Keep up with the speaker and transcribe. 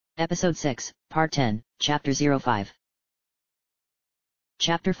Episode 6, Part 10, Chapter 05.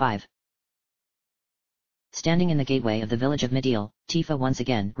 Chapter 5. Standing in the gateway of the village of Midil, Tifa once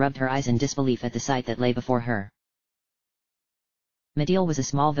again rubbed her eyes in disbelief at the sight that lay before her. Midil was a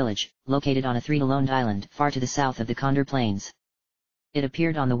small village, located on a three-aloned island far to the south of the Condor Plains. It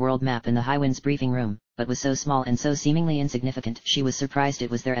appeared on the world map in the Highwind's briefing room, but was so small and so seemingly insignificant she was surprised it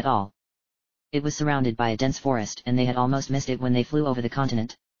was there at all. It was surrounded by a dense forest and they had almost missed it when they flew over the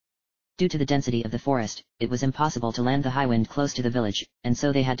continent. Due to the density of the forest, it was impossible to land the Highwind close to the village, and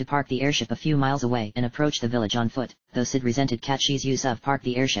so they had to park the airship a few miles away and approach the village on foot, though Sid resented Katshi's use of park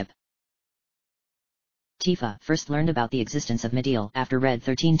the airship. Tifa first learned about the existence of Midil after Red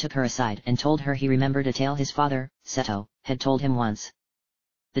 13 took her aside and told her he remembered a tale his father, Seto, had told him once.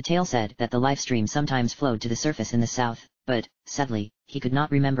 The tale said that the life stream sometimes flowed to the surface in the south, but, sadly, he could not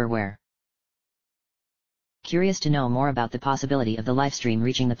remember where. Curious to know more about the possibility of the life stream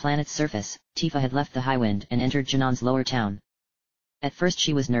reaching the planet's surface, Tifa had left the Highwind and entered Janon's lower town. At first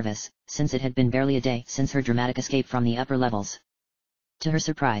she was nervous, since it had been barely a day since her dramatic escape from the upper levels. To her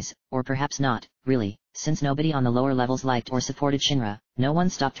surprise, or perhaps not, really, since nobody on the lower levels liked or supported Shinra, no one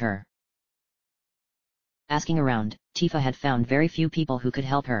stopped her. Asking around, Tifa had found very few people who could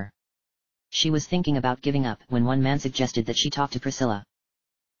help her. She was thinking about giving up when one man suggested that she talk to Priscilla.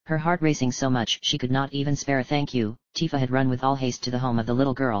 Her heart racing so much she could not even spare a thank you, Tifa had run with all haste to the home of the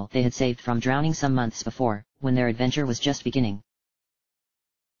little girl they had saved from drowning some months before, when their adventure was just beginning.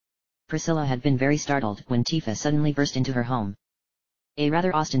 Priscilla had been very startled when Tifa suddenly burst into her home. A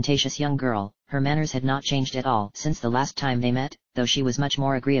rather ostentatious young girl, her manners had not changed at all since the last time they met, though she was much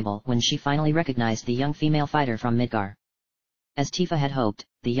more agreeable when she finally recognized the young female fighter from Midgar. As Tifa had hoped,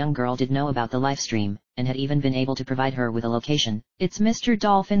 the young girl did know about the life stream, and had even been able to provide her with a location. It's Mr.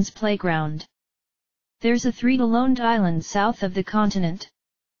 Dolphin's playground. There's a three-aloned island south of the continent.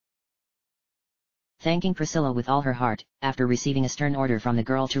 Thanking Priscilla with all her heart, after receiving a stern order from the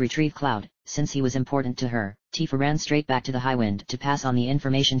girl to retrieve Cloud, since he was important to her, Tifa ran straight back to the Highwind to pass on the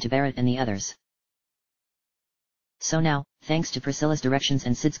information to Barrett and the others. So now, thanks to Priscilla's directions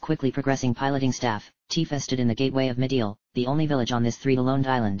and Sid's quickly progressing piloting staff, Tifa stood in the gateway of Midil, the only village on this three-aloned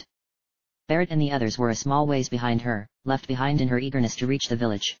island. Barrett and the others were a small ways behind her, left behind in her eagerness to reach the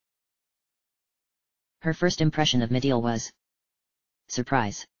village. Her first impression of Midil was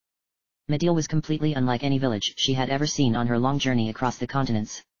surprise. Midil was completely unlike any village she had ever seen on her long journey across the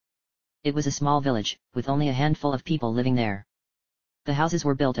continents. It was a small village, with only a handful of people living there. The houses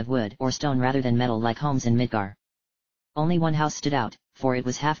were built of wood or stone rather than metal like homes in Midgar. Only one house stood out, for it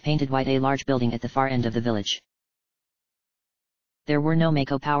was half-painted white, a large building at the far end of the village. There were no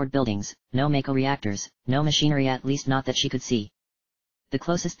Mako-powered buildings, no Mako reactors, no machinery, at least not that she could see. The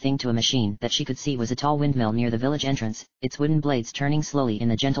closest thing to a machine that she could see was a tall windmill near the village entrance, its wooden blades turning slowly in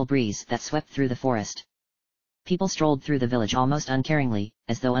the gentle breeze that swept through the forest. People strolled through the village almost uncaringly,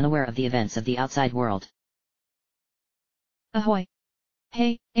 as though unaware of the events of the outside world. Ahoy!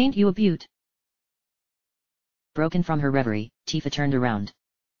 Hey, ain't you a beaut? Broken from her reverie, Tifa turned around.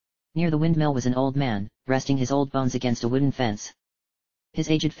 Near the windmill was an old man, resting his old bones against a wooden fence. His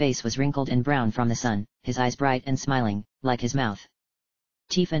aged face was wrinkled and brown from the sun, his eyes bright and smiling, like his mouth.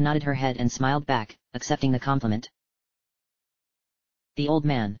 Tifa nodded her head and smiled back, accepting the compliment. The old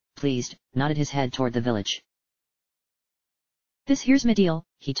man, pleased, nodded his head toward the village. This here's Midil,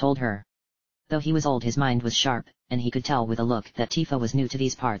 he told her. Though he was old, his mind was sharp, and he could tell with a look that Tifa was new to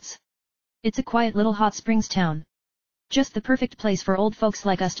these parts. It's a quiet little hot springs town. Just the perfect place for old folks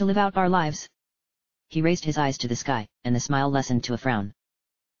like us to live out our lives. He raised his eyes to the sky, and the smile lessened to a frown.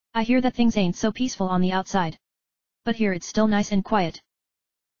 I hear that things ain't so peaceful on the outside. But here it's still nice and quiet.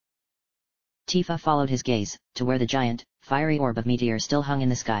 Tifa followed his gaze, to where the giant, fiery orb of meteor still hung in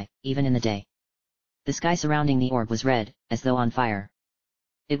the sky, even in the day. The sky surrounding the orb was red, as though on fire.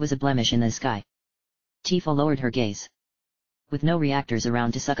 It was a blemish in the sky. Tifa lowered her gaze. With no reactors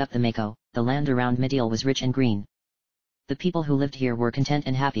around to suck up the Mako, the land around Midil was rich and green. The people who lived here were content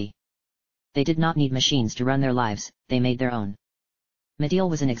and happy. They did not need machines to run their lives, they made their own. Midil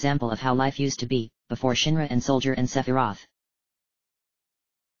was an example of how life used to be, before Shinra and Soldier and Sephiroth.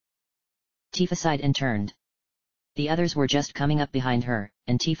 Tifa sighed and turned. The others were just coming up behind her,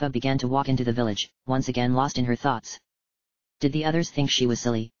 and Tifa began to walk into the village, once again lost in her thoughts. Did the others think she was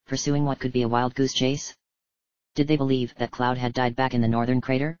silly, pursuing what could be a wild goose chase? Did they believe that Cloud had died back in the northern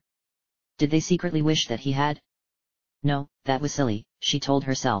crater? Did they secretly wish that he had? No, that was silly, she told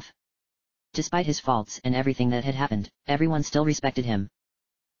herself. Despite his faults and everything that had happened, everyone still respected him.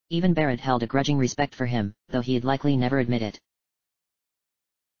 Even Barrett held a grudging respect for him, though he'd likely never admit it.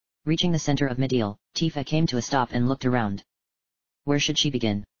 Reaching the center of Midil, Tifa came to a stop and looked around. Where should she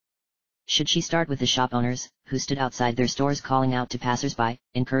begin? Should she start with the shop owners, who stood outside their stores calling out to passers-by,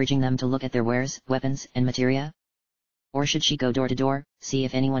 encouraging them to look at their wares, weapons, and materia? Or should she go door to door, see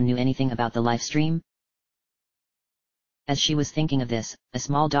if anyone knew anything about the live stream? As she was thinking of this, a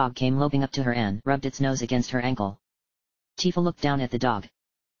small dog came loping up to her and rubbed its nose against her ankle. Tifa looked down at the dog.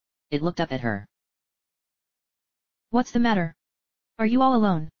 It looked up at her. What's the matter? Are you all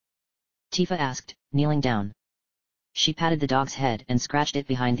alone? Tifa asked, kneeling down. She patted the dog's head and scratched it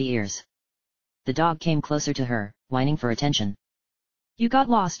behind the ears. The dog came closer to her, whining for attention. You got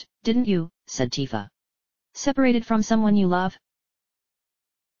lost, didn't you? Said Tifa. Separated from someone you love?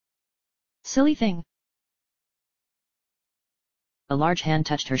 Silly thing. A large hand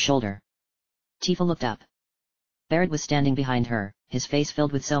touched her shoulder. Tifa looked up. Barrett was standing behind her, his face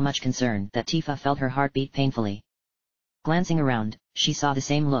filled with so much concern that Tifa felt her heart beat painfully. Glancing around, she saw the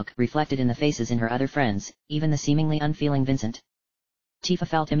same look reflected in the faces in her other friends, even the seemingly unfeeling Vincent. Tifa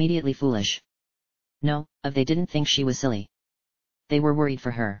felt immediately foolish. No, they didn't think she was silly. They were worried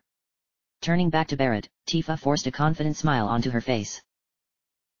for her. Turning back to Barrett, Tifa forced a confident smile onto her face.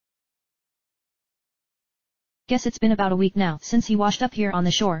 Guess it's been about a week now since he washed up here on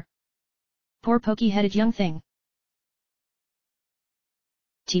the shore. Poor pokey-headed young thing.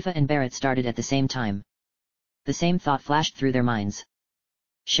 Tifa and Barrett started at the same time. The same thought flashed through their minds.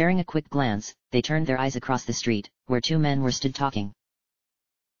 Sharing a quick glance, they turned their eyes across the street, where two men were stood talking.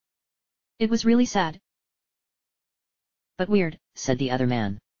 It was really sad. But weird, said the other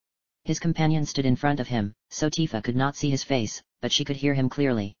man. His companion stood in front of him, so Tifa could not see his face, but she could hear him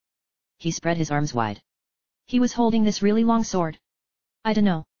clearly. He spread his arms wide. He was holding this really long sword. I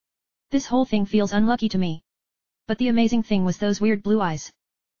dunno. This whole thing feels unlucky to me. But the amazing thing was those weird blue eyes.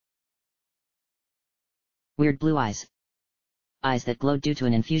 Weird blue eyes. Eyes that glowed due to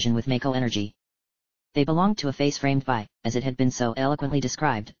an infusion with Mako energy. They belonged to a face framed by, as it had been so eloquently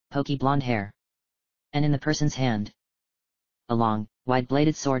described, pokey blonde hair. And in the person's hand, a long,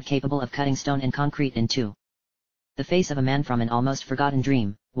 wide-bladed sword capable of cutting stone and concrete in two. The face of a man from an almost forgotten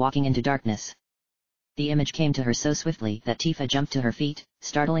dream, walking into darkness. The image came to her so swiftly that Tifa jumped to her feet,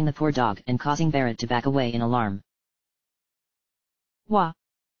 startling the poor dog and causing Barrett to back away in alarm. Wah!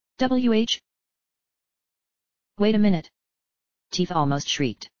 WH? Wait a minute. Tifa almost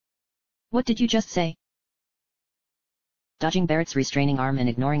shrieked. What did you just say? Dodging Barrett's restraining arm and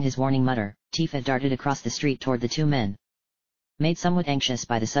ignoring his warning mutter, Tifa darted across the street toward the two men. Made somewhat anxious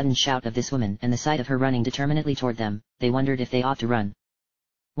by the sudden shout of this woman and the sight of her running determinedly toward them, they wondered if they ought to run.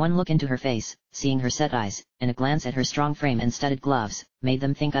 One look into her face, seeing her set eyes, and a glance at her strong frame and studded gloves, made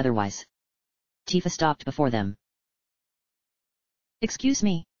them think otherwise. Tifa stopped before them. Excuse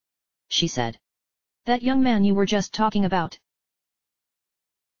me, she said. That young man you were just talking about.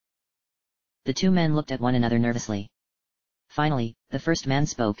 The two men looked at one another nervously. Finally, the first man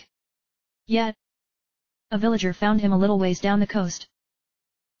spoke. Yeah. A villager found him a little ways down the coast.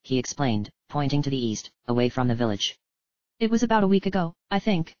 He explained, pointing to the east, away from the village. It was about a week ago, I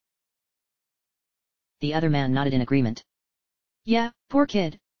think. The other man nodded in agreement. Yeah, poor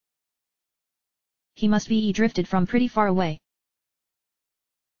kid. He must be drifted from pretty far away.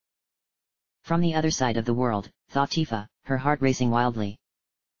 From the other side of the world, thought Tifa, her heart racing wildly.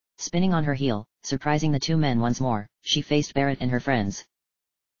 Spinning on her heel, surprising the two men once more, she faced Barrett and her friends.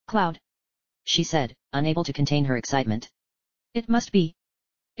 Cloud, she said, unable to contain her excitement. It must be.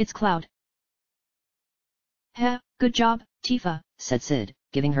 It's Cloud. Heh, good job, Tifa, said Sid,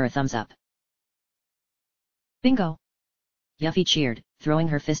 giving her a thumbs up. Bingo. Yuffie cheered, throwing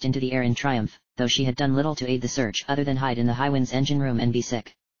her fist into the air in triumph, though she had done little to aid the search other than hide in the Highwind's engine room and be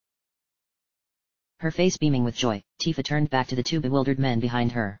sick. Her face beaming with joy, Tifa turned back to the two bewildered men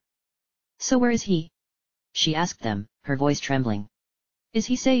behind her. So where is he? She asked them, her voice trembling. Is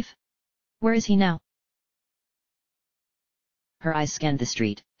he safe? Where is he now? Her eyes scanned the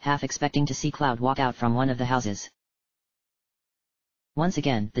street, half expecting to see Cloud walk out from one of the houses. Once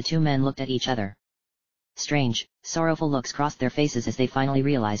again the two men looked at each other. Strange, sorrowful looks crossed their faces as they finally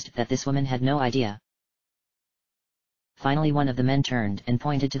realized that this woman had no idea. Finally one of the men turned and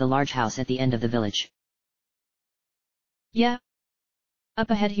pointed to the large house at the end of the village. Yeah. Up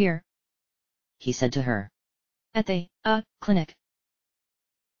ahead here, he said to her. At the, clinic.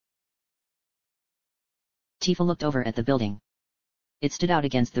 Tifa looked over at the building. It stood out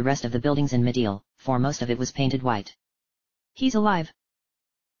against the rest of the buildings in Mideel, for most of it was painted white. He's alive,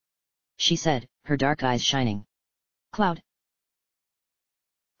 she said, her dark eyes shining. Cloud.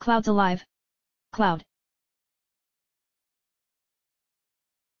 Cloud's alive. Cloud.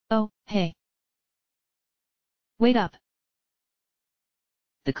 Oh, hey. Wait up.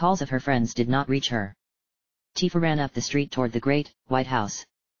 The calls of her friends did not reach her. Tifa ran up the street toward the great, white house.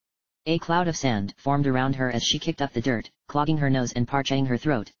 A cloud of sand formed around her as she kicked up the dirt, clogging her nose and parching her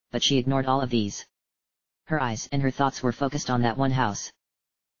throat, but she ignored all of these. Her eyes and her thoughts were focused on that one house.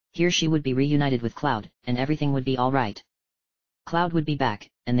 Here she would be reunited with Cloud, and everything would be all right. Cloud would be back,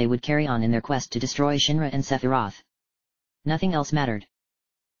 and they would carry on in their quest to destroy Shinra and Sephiroth. Nothing else mattered.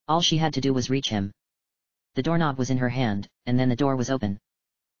 All she had to do was reach him. The doorknob was in her hand, and then the door was open.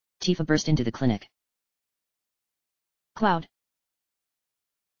 Tifa burst into the clinic. Cloud.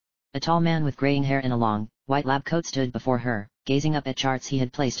 A tall man with graying hair and a long, white lab coat stood before her, gazing up at charts he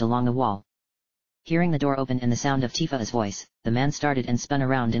had placed along the wall. Hearing the door open and the sound of Tifa's voice, the man started and spun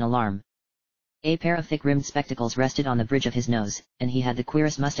around in alarm. A pair of thick-rimmed spectacles rested on the bridge of his nose, and he had the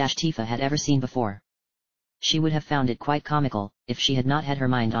queerest mustache Tifa had ever seen before. She would have found it quite comical, if she had not had her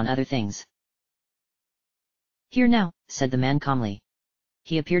mind on other things. Here now, said the man calmly.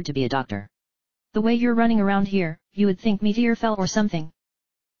 He appeared to be a doctor. The way you're running around here, you would think meteor fell or something.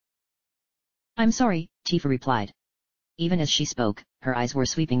 I'm sorry, Tifa replied. Even as she spoke, her eyes were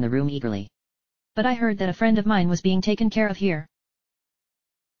sweeping the room eagerly. But I heard that a friend of mine was being taken care of here.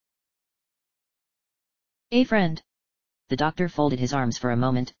 A friend? The doctor folded his arms for a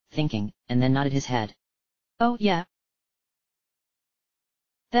moment, thinking, and then nodded his head. Oh yeah.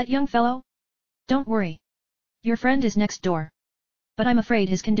 That young fellow? Don't worry. Your friend is next door. But I'm afraid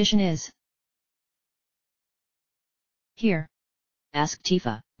his condition is... Here? Asked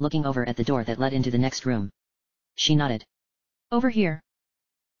Tifa, looking over at the door that led into the next room. She nodded. Over here.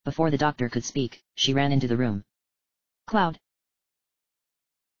 Before the doctor could speak, she ran into the room. Cloud.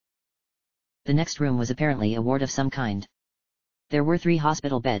 The next room was apparently a ward of some kind. There were 3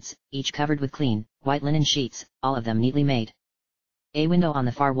 hospital beds, each covered with clean, white linen sheets, all of them neatly made. A window on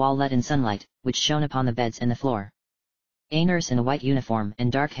the far wall let in sunlight, which shone upon the beds and the floor. A nurse in a white uniform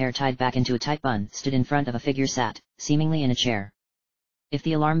and dark hair tied back into a tight bun stood in front of a figure sat, seemingly in a chair. If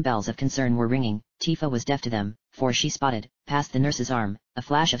the alarm bells of concern were ringing, Tifa was deaf to them, for she spotted, past the nurse's arm, a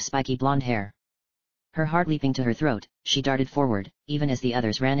flash of spiky blonde hair. Her heart leaping to her throat, she darted forward, even as the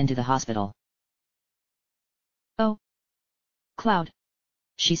others ran into the hospital. Oh. Cloud.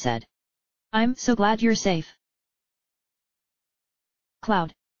 She said. I'm so glad you're safe.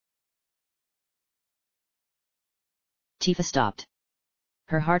 Cloud. Tifa stopped.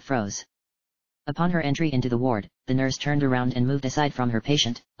 Her heart froze. Upon her entry into the ward, the nurse turned around and moved aside from her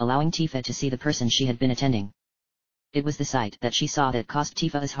patient, allowing Tifa to see the person she had been attending. It was the sight that she saw that caused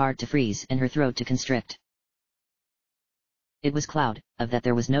Tifa's heart to freeze and her throat to constrict. It was Cloud, of that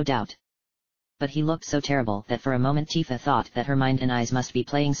there was no doubt. But he looked so terrible that for a moment Tifa thought that her mind and eyes must be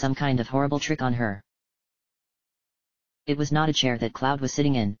playing some kind of horrible trick on her. It was not a chair that Cloud was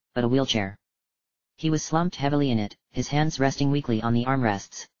sitting in, but a wheelchair. He was slumped heavily in it, his hands resting weakly on the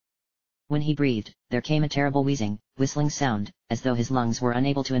armrests. When he breathed, there came a terrible wheezing, whistling sound, as though his lungs were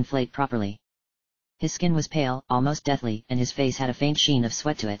unable to inflate properly. His skin was pale, almost deathly, and his face had a faint sheen of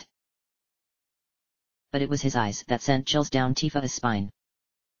sweat to it. But it was his eyes that sent chills down Tifa's spine.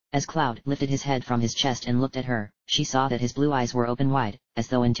 As Cloud lifted his head from his chest and looked at her, she saw that his blue eyes were open wide, as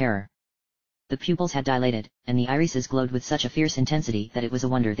though in terror. The pupils had dilated, and the irises glowed with such a fierce intensity that it was a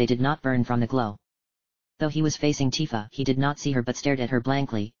wonder they did not burn from the glow. Though he was facing Tifa, he did not see her but stared at her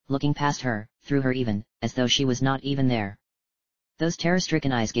blankly, looking past her, through her even, as though she was not even there. Those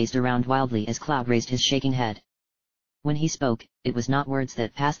terror-stricken eyes gazed around wildly as Cloud raised his shaking head. When he spoke, it was not words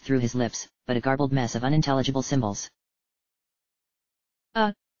that passed through his lips, but a garbled mess of unintelligible symbols.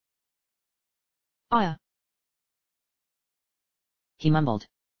 He mumbled.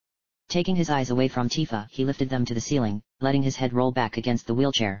 Taking his eyes away from Tifa, he lifted them to the ceiling, letting his head roll back against the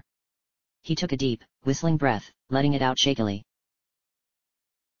wheelchair. He took a deep, whistling breath, letting it out shakily.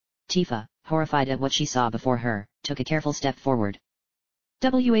 Tifa, horrified at what she saw before her, took a careful step forward.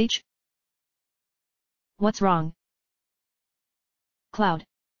 WH? What's wrong? Cloud.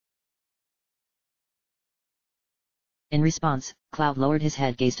 In response, Cloud lowered his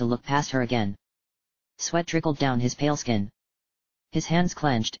head gaze to look past her again. Sweat trickled down his pale skin. His hands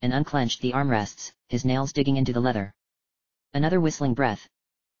clenched and unclenched the armrests, his nails digging into the leather. Another whistling breath.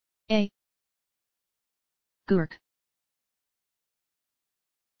 Gurk.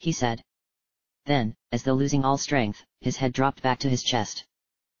 He said. Then, as though losing all strength, his head dropped back to his chest.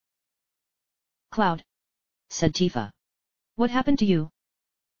 Cloud. Said Tifa. What happened to you?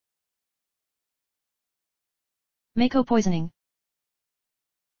 Mako poisoning.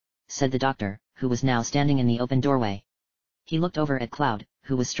 Said the doctor, who was now standing in the open doorway. He looked over at Cloud,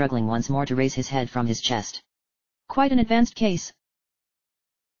 who was struggling once more to raise his head from his chest. Quite an advanced case.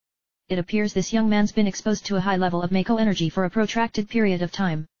 It appears this young man's been exposed to a high level of Mako energy for a protracted period of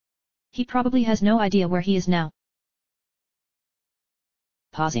time. He probably has no idea where he is now.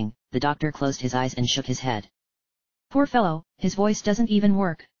 Pausing, the doctor closed his eyes and shook his head. Poor fellow, his voice doesn't even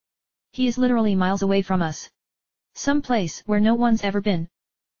work. He is literally miles away from us. Some place where no one's ever been.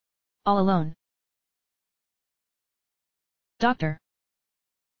 All alone. Doctor!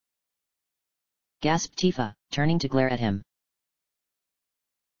 Gasped Tifa, turning to glare at him.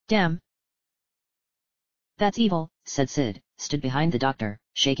 Damn! That's evil, said Sid, stood behind the doctor,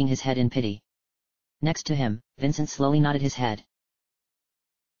 shaking his head in pity. Next to him, Vincent slowly nodded his head.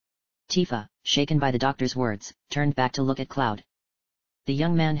 Tifa, shaken by the doctor's words, turned back to look at Cloud. The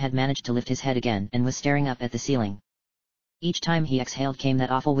young man had managed to lift his head again and was staring up at the ceiling. Each time he exhaled came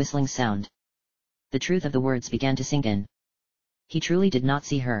that awful whistling sound. The truth of the words began to sink in. He truly did not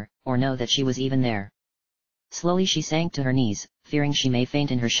see her, or know that she was even there. Slowly she sank to her knees, fearing she may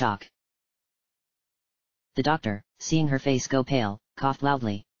faint in her shock. The doctor, seeing her face go pale, coughed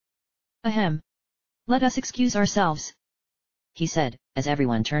loudly. Ahem. Let us excuse ourselves, he said, as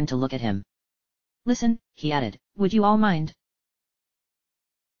everyone turned to look at him. Listen, he added, would you all mind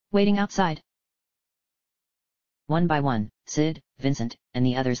waiting outside? One by one, Sid, Vincent, and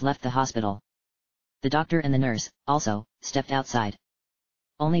the others left the hospital. The doctor and the nurse, also, stepped outside.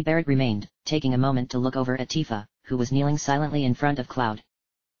 Only Barrett remained, taking a moment to look over at Tifa, who was kneeling silently in front of Cloud.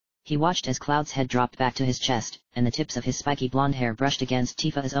 He watched as Cloud's head dropped back to his chest, and the tips of his spiky blonde hair brushed against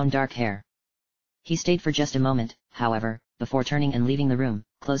Tifa's own dark hair. He stayed for just a moment, however, before turning and leaving the room,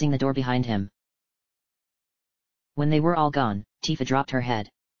 closing the door behind him. When they were all gone, Tifa dropped her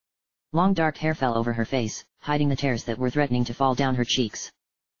head. Long dark hair fell over her face, hiding the tears that were threatening to fall down her cheeks.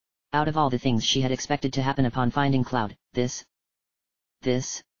 Out of all the things she had expected to happen upon finding Cloud, this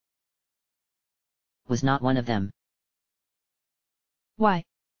was not one of them. Why?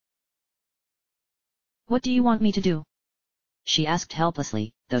 What do you want me to do? She asked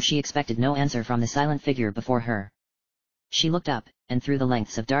helplessly, though she expected no answer from the silent figure before her. She looked up, and through the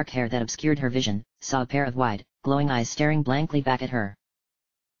lengths of dark hair that obscured her vision, saw a pair of wide, glowing eyes staring blankly back at her.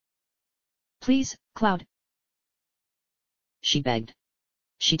 Please, Cloud. She begged.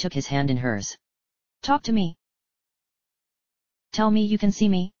 She took his hand in hers. Talk to me. Tell me you can see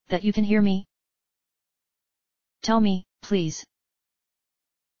me, that you can hear me. Tell me, please.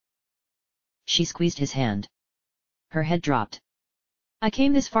 She squeezed his hand. Her head dropped. I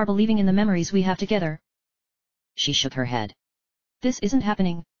came this far believing in the memories we have together. She shook her head. This isn't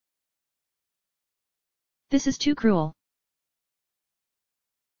happening. This is too cruel.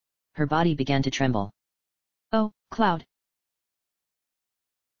 Her body began to tremble. Oh, Cloud.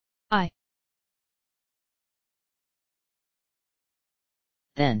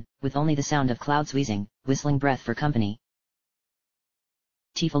 Then, with only the sound of Cloud's wheezing, whistling breath for company,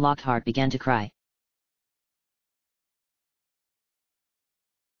 Tifa Lockhart began to cry.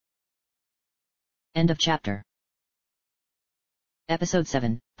 End of chapter. Episode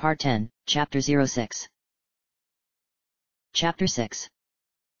 7, Part 10, Chapter 06. Chapter 6.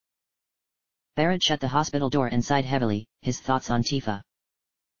 Barrett shut the hospital door and sighed heavily, his thoughts on Tifa.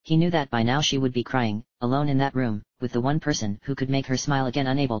 He knew that by now she would be crying, alone in that room, with the one person who could make her smile again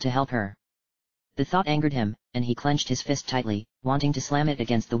unable to help her. The thought angered him, and he clenched his fist tightly, wanting to slam it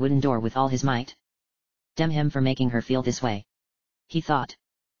against the wooden door with all his might. Damn him for making her feel this way, he thought.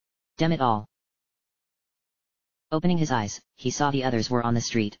 Damn it all. Opening his eyes, he saw the others were on the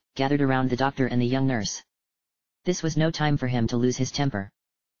street, gathered around the doctor and the young nurse. This was no time for him to lose his temper.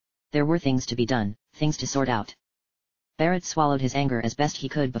 There were things to be done, things to sort out. Barrett swallowed his anger as best he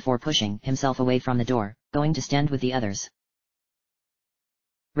could before pushing himself away from the door, going to stand with the others.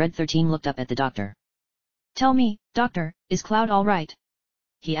 Red 13 looked up at the doctor. Tell me, doctor, is Cloud all right?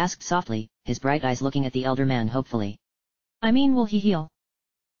 He asked softly, his bright eyes looking at the elder man hopefully. I mean, will he heal?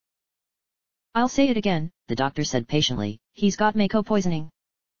 I'll say it again, the doctor said patiently. He's got Mako poisoning.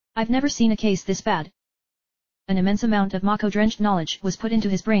 I've never seen a case this bad. An immense amount of Mako-drenched knowledge was put into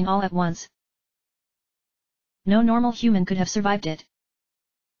his brain all at once. No normal human could have survived it.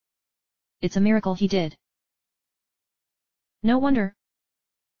 It's a miracle he did. No wonder,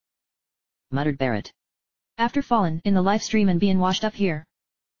 muttered Barrett. After fallen in the live stream and being washed up here.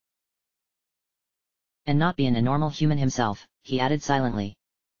 And not being a normal human himself, he added silently.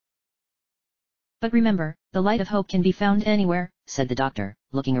 But remember, the light of hope can be found anywhere, said the doctor,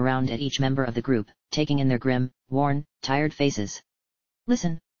 looking around at each member of the group, taking in their grim, worn, tired faces.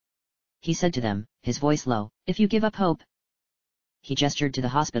 Listen, he said to them, his voice low. If you give up hope, he gestured to the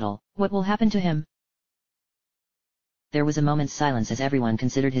hospital. What will happen to him? There was a moment's silence as everyone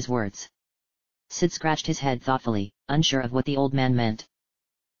considered his words. Sid scratched his head thoughtfully, unsure of what the old man meant.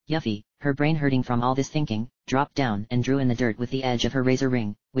 Yuffie, her brain hurting from all this thinking, dropped down and drew in the dirt with the edge of her razor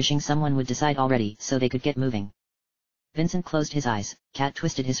ring, wishing someone would decide already so they could get moving. Vincent closed his eyes, Cat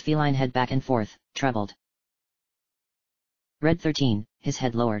twisted his feline head back and forth, troubled. Red 13, his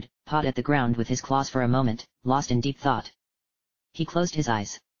head lowered, pawed at the ground with his claws for a moment, lost in deep thought. He closed his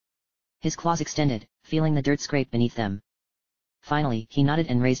eyes. His claws extended, feeling the dirt scrape beneath them. Finally, he nodded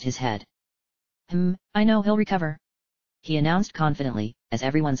and raised his head. I know he'll recover, he announced confidently, as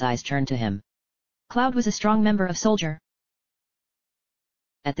everyone's eyes turned to him. Cloud was a strong member of Soldier.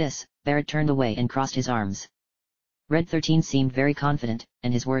 At this, Barrett turned away and crossed his arms. Red 13 seemed very confident,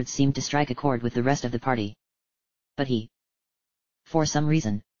 and his words seemed to strike a chord with the rest of the party. But he, for some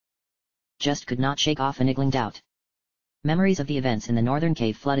reason, just could not shake off a niggling doubt. Memories of the events in the northern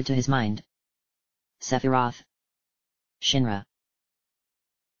cave flooded to his mind. Sephiroth. Shinra.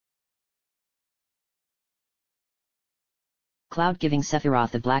 Cloud giving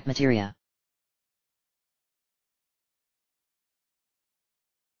Sephiroth the black materia.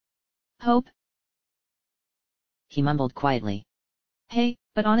 Hope? He mumbled quietly. Hey,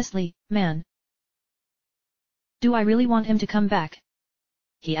 but honestly, man. Do I really want him to come back?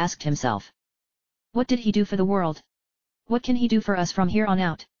 He asked himself. What did he do for the world? What can he do for us from here on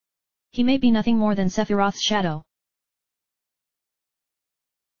out? He may be nothing more than Sephiroth's shadow.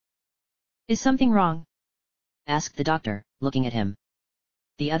 Is something wrong? Asked the doctor, looking at him.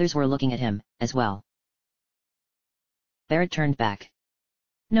 The others were looking at him, as well. Barrett turned back.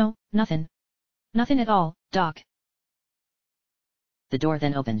 No, nothing. Nothing at all, Doc. The door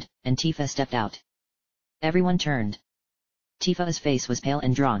then opened, and Tifa stepped out. Everyone turned. Tifa's face was pale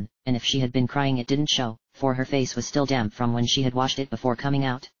and drawn, and if she had been crying it didn't show, for her face was still damp from when she had washed it before coming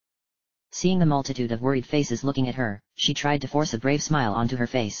out. Seeing the multitude of worried faces looking at her, she tried to force a brave smile onto her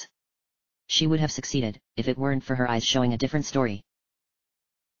face. She would have succeeded, if it weren't for her eyes showing a different story.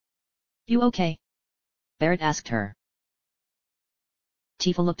 You okay? Barrett asked her.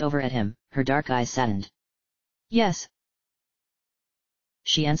 Tifa looked over at him, her dark eyes saddened. Yes.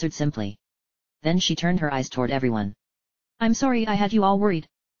 She answered simply. Then she turned her eyes toward everyone. I'm sorry I had you all worried.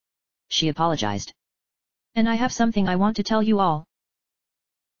 She apologized. And I have something I want to tell you all.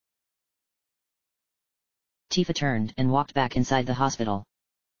 Tifa turned and walked back inside the hospital.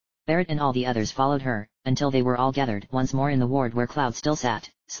 Barrett and all the others followed her, until they were all gathered once more in the ward where Cloud still sat,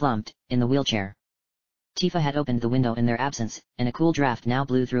 slumped, in the wheelchair. Tifa had opened the window in their absence, and a cool draft now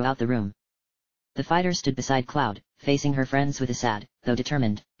blew throughout the room. The fighter stood beside Cloud, facing her friends with a sad, though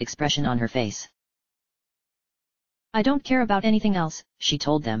determined, expression on her face. I don't care about anything else, she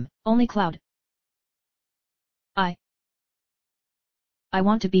told them, only Cloud. I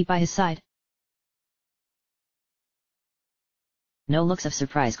want to be by his side. No looks of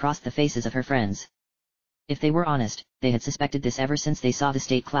surprise crossed the faces of her friends. If they were honest, they had suspected this ever since they saw the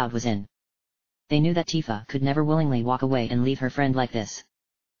state Cloud was in. They knew that Tifa could never willingly walk away and leave her friend like this.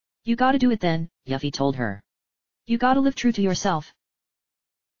 You gotta do it then, Yuffie told her. You gotta live true to yourself.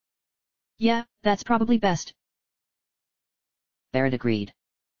 Yeah, that's probably best. Barrett agreed.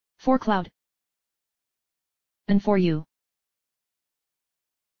 For Cloud. And for you.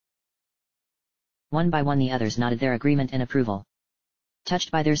 One by one the others nodded their agreement and approval.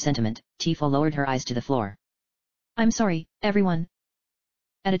 Touched by their sentiment, Tifa lowered her eyes to the floor. I'm sorry, everyone.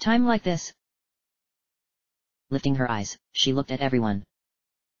 At a time like this. Lifting her eyes, she looked at everyone.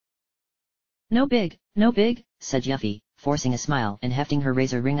 No big, said Yuffie, forcing a smile and hefting her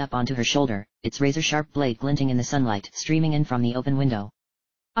razor ring up onto her shoulder, its razor-sharp blade glinting in the sunlight streaming in from the open window.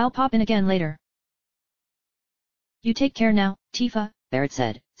 I'll pop in again later. You take care now, Tifa, Barrett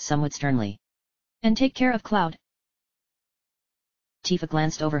said, somewhat sternly. And take care of Cloud. Tifa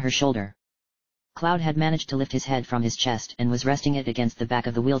glanced over her shoulder. Cloud had managed to lift his head from his chest and was resting it against the back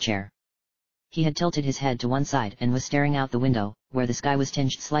of the wheelchair. He had tilted his head to one side and was staring out the window, where the sky was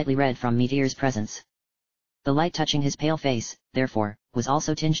tinged slightly red from Meteor's presence. The light touching his pale face, therefore, was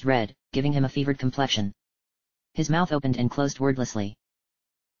also tinged red, giving him a fevered complexion. His mouth opened and closed wordlessly.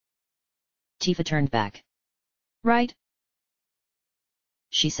 Tifa turned back. Right?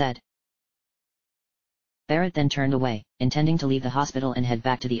 She said. Barrett then turned away, intending to leave the hospital and head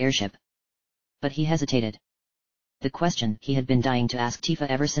back to the airship. But he hesitated. The question he had been dying to ask Tifa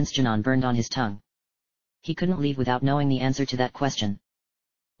ever since Janon burned on his tongue. He couldn't leave without knowing the answer to that question.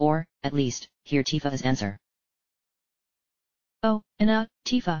 Or, at least, hear Tifa's answer. Oh,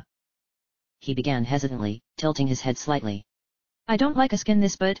 Tifa. He began hesitantly, tilting his head slightly. I don't like asking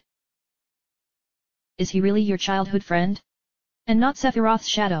this but... Is he really your childhood friend? And not Sephiroth's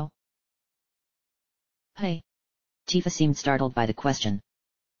shadow? Hey. Tifa seemed startled by the question.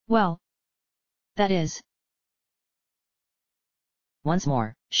 Well. That is. Once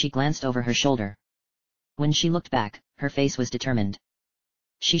more, she glanced over her shoulder. When she looked back, her face was determined.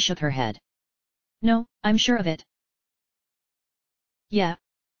 She shook her head. No, I'm sure of it. Yeah,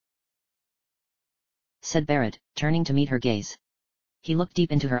 said Barrett, turning to meet her gaze. He looked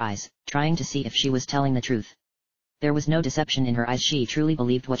deep into her eyes, trying to see if she was telling the truth. There was no deception in her eyes, she truly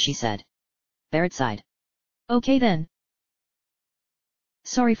believed what she said. Barrett sighed. Okay then.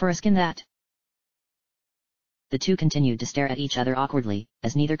 Sorry for asking that. The two continued to stare at each other awkwardly,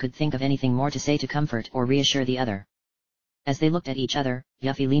 as neither could think of anything more to say to comfort or reassure the other. As they looked at each other,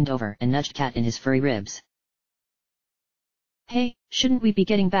 Yuffie leaned over and nudged Cat in his furry ribs. Hey, shouldn't we be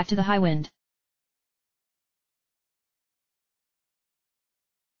getting back to the High Wind?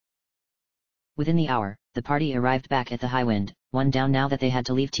 Within the hour, the party arrived back at the High Wind, one down now that they had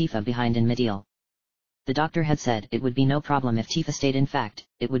to leave Tifa behind in Mideel. The doctor had said it would be no problem if Tifa stayed. In fact,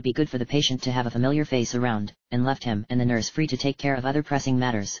 it would be good for the patient to have a familiar face around, and left him and the nurse free to take care of other pressing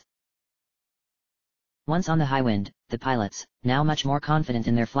matters. Once on the High Wind, the pilots, now much more confident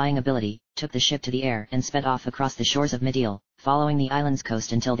in their flying ability, took the ship to the air and sped off across the shores of Mideel, following the island's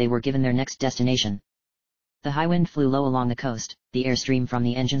coast until they were given their next destination. The High Wind flew low along the coast, the airstream from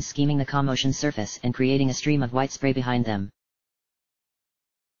the engines scheming the calm ocean surface and creating a stream of white spray behind them.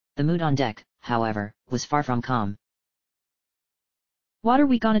 The mood on deck, however, was far from calm. What are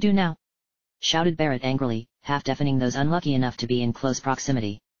we gonna do now? Shouted Barrett angrily, half deafening those unlucky enough to be in close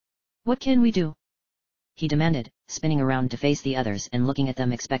proximity. What can we do? He demanded, spinning around to face the others and looking at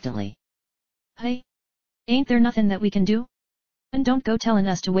them expectantly. Hey? Ain't there nothing that we can do? And don't go telling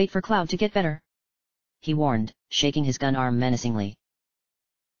us to wait for Cloud to get better. He warned, shaking his gun arm menacingly.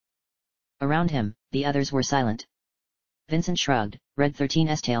 Around him, the others were silent. Vincent shrugged, Red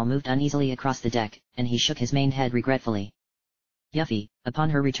 13's tail moved uneasily across the deck, and he shook his maned head regretfully. Yuffie, upon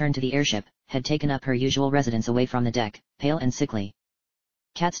her return to the airship, had taken up her usual residence away from the deck, pale and sickly.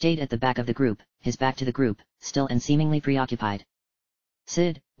 Cat stayed at the back of the group, his back to the group, still and seemingly preoccupied.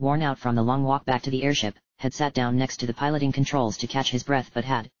 Sid, worn out from the long walk back to the airship, had sat down next to the piloting controls to catch his breath but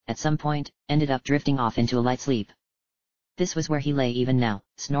had, at some point, ended up drifting off into a light sleep. This was where he lay even now,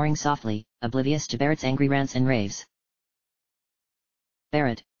 snoring softly, oblivious to Barrett's angry rants and raves.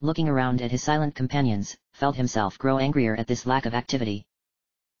 Barrett, looking around at his silent companions, felt himself grow angrier at this lack of activity.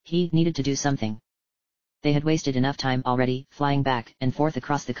 He needed to do something. They had wasted enough time already, flying back and forth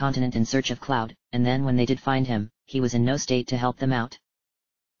across the continent in search of Cloud, and then when they did find him, he was in no state to help them out.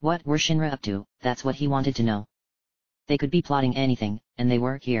 What were Shinra up to? That's what he wanted to know. They could be plotting anything, and they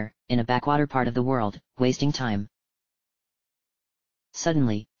were here, in a backwater part of the world, wasting time.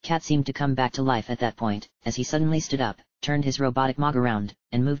 Suddenly, Cat seemed to come back to life at that point, as he suddenly stood up, turned his robotic mog around,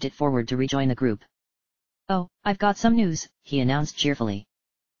 and moved it forward to rejoin the group. Oh, I've got some news, he announced cheerfully.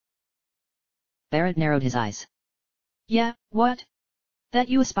 Barrett narrowed his eyes. Yeah, what? That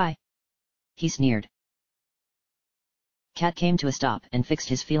you a spy? He sneered. Cat came to a stop and fixed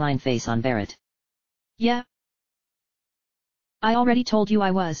his feline face on Barrett. Yeah. I already told you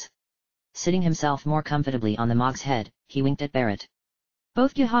I was. Sitting himself more comfortably on the mog's head, he winked at Barrett.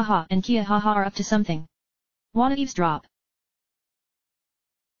 Both Gihaha and Kiahaha are up to something. Wanna eavesdrop?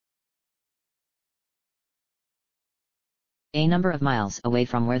 A number of miles away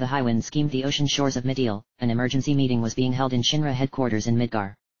from where the High Wind schemed the ocean shores of Mideel, an emergency meeting was being held in Shinra headquarters in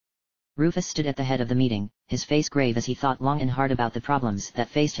Midgar. Rufus stood at the head of the meeting, his face grave as he thought long and hard about the problems that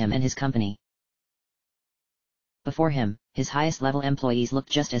faced him and his company. Before him, his highest-level employees looked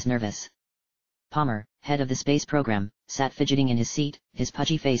just as nervous. Palmer, head of the space program, sat fidgeting in his seat, his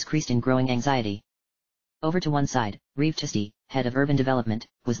pudgy face creased in growing anxiety. Over to one side, Reeve Tusty, head of urban development,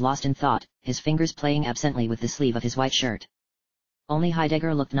 was lost in thought, his fingers playing absently with the sleeve of his white shirt. Only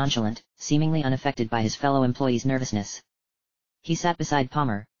Heidegger looked nonchalant, seemingly unaffected by his fellow employees' nervousness. He sat beside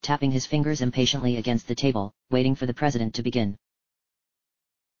Palmer, tapping his fingers impatiently against the table, waiting for the president to begin.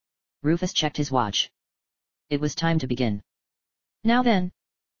 Rufus checked his watch. It was time to begin. Now then,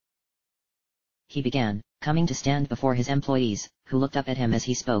 he began, coming to stand before his employees, who looked up at him as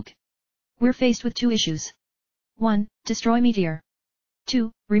he spoke. We're faced with two issues. 1. Destroy Meteor.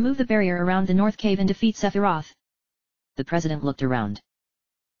 2. Remove the barrier around the North Cave and defeat Sephiroth. The president looked around.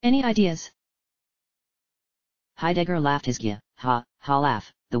 Any ideas? Heidegger laughed his ha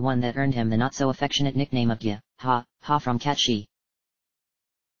laugh, the one that earned him the not-so-affectionate nickname of ha from Cat Shi.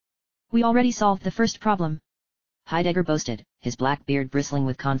 We already solved the first problem. Heidegger boasted, his black beard bristling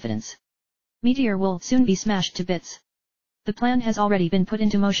with confidence. Meteor will soon be smashed to bits. The plan has already been put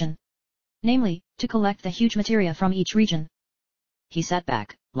into motion. Namely, to collect the huge materia from each region. He sat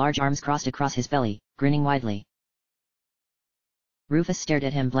back, large arms crossed across his belly, grinning widely. Rufus stared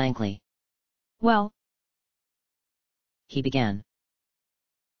at him blankly. Well, he began.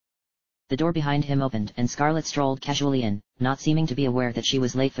 The door behind him opened and Scarlet strolled casually in, not seeming to be aware that she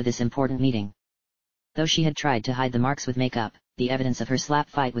was late for this important meeting. Though she had tried to hide the marks with makeup, The evidence of her slap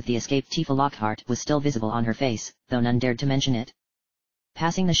fight with the escaped Tifa Lockhart was still visible on her face, though none dared to mention it.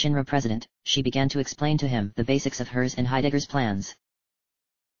 Passing the Shinra president, she began to explain to him the basics of hers and Heidegger's plans.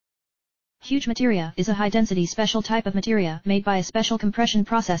 Huge materia is a high-density special type of materia made by a special compression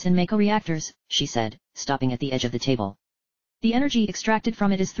process in Mako reactors, she said, stopping at the edge of the table. The energy extracted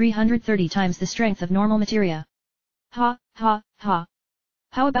from it is 330 times the strength of normal materia. Ha, ha, ha.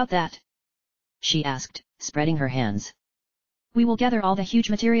 How about that? She asked, spreading her hands. We will gather all the huge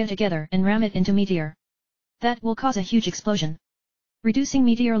materia together and ram it into meteor. That will cause a huge explosion, reducing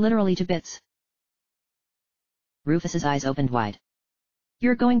meteor literally to bits. Rufus's eyes opened wide.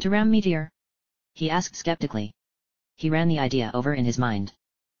 You're going to ram meteor? He asked skeptically. He ran the idea over in his mind.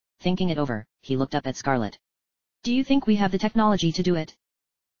 Thinking it over, he looked up at Scarlet. Do you think we have the technology to do it?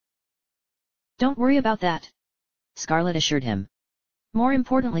 Don't worry about that, Scarlet assured him. More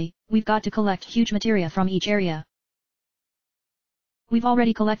importantly, we've got to collect huge materia from each area. We've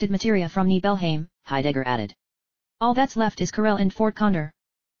already collected materia from Nibelheim, Heidegger added. All that's left is Corel and Fort Condor.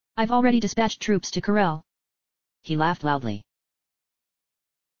 I've already dispatched troops to Corel. He laughed loudly.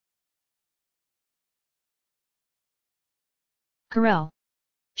 Corel!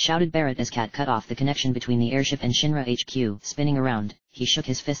 Shouted Barrett as Cat cut off the connection between the airship and Shinra HQ. Spinning around, he shook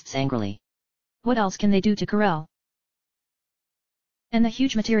his fists angrily. What else can they do to Corel? And the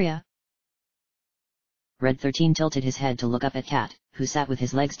huge materia? Red 13 tilted his head to look up at Cat, who sat with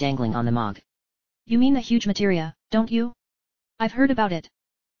his legs dangling on the Mog. You mean the huge materia, don't you? I've heard about it.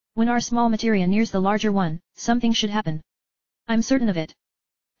 When our small materia nears the larger one, something should happen. I'm certain of it.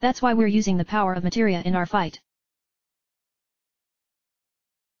 That's why we're using the power of materia in our fight.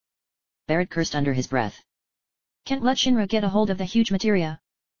 Barrett cursed under his breath. Can't let Shinra get a hold of the huge materia,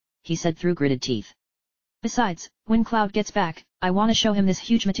 he said through gritted teeth. Besides, when Cloud gets back, I want to show him this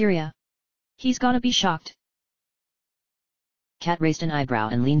huge materia. He's gonna be shocked. Cat raised an eyebrow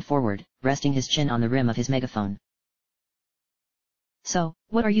and leaned forward, resting his chin on the rim of his megaphone. So,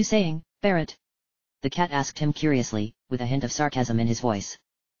 what are you saying, Barrett? The cat asked him curiously, with a hint of sarcasm in his voice.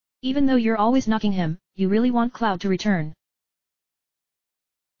 Even though you're always knocking him, you really want Cloud to return?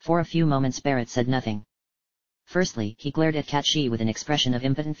 For a few moments Barrett said nothing. Firstly, he glared at Cat Shi with an expression of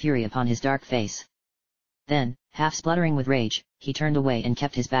impotent fury upon his dark face. Then, half spluttering with rage, he turned away and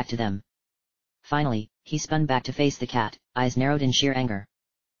kept his back to them. Finally, he spun back to face the cat, eyes narrowed in sheer anger.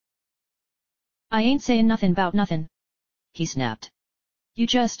 I ain't saying nothing 'bout nothing, he snapped. You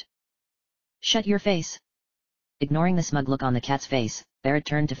just shut your face. Ignoring the smug look on the cat's face, Barrett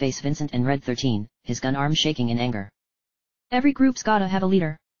turned to face Vincent and Red 13, his gun arm shaking in anger. Every group's gotta have a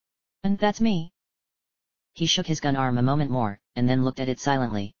leader. And that's me. He shook his gun arm a moment more, and then looked at it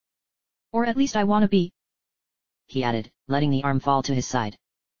silently. Or at least I wanna be, he added, letting the arm fall to his side.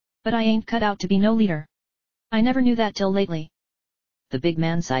 But I ain't cut out to be no leader. I never knew that till lately. The big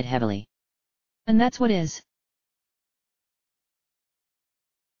man sighed heavily. And that's what is.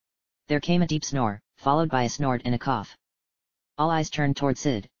 There came a deep snore, followed by a snort and a cough. All eyes turned toward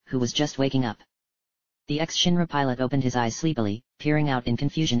Sid, who was just waking up. The ex-Shinra pilot opened his eyes sleepily, peering out in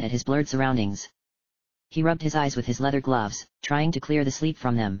confusion at his blurred surroundings. He rubbed his eyes with his leather gloves, trying to clear the sleep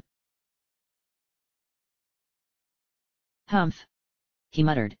from them. Humph, he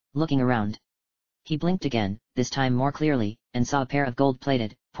muttered, looking around. He blinked again, this time more clearly, and saw a pair of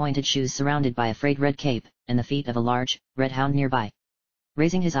gold-plated, pointed shoes surrounded by a frayed red cape, and the feet of a large, red hound nearby.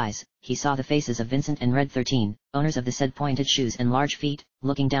 Raising his eyes, he saw the faces of Vincent and Red 13, owners of the said pointed shoes and large feet,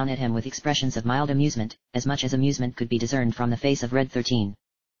 looking down at him with expressions of mild amusement, as much as amusement could be discerned from the face of Red 13.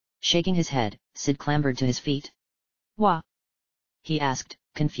 Shaking his head, Sid clambered to his feet. Wha? He asked,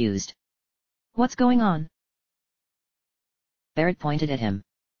 confused. What's going on? Barrett pointed at him.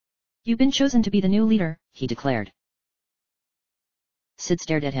 You've been chosen to be the new leader, he declared. Sid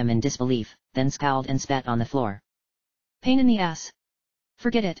stared at him in disbelief, then scowled and spat on the floor. Pain in the ass.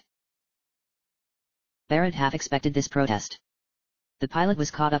 Forget it. Barrett half expected this protest. The pilot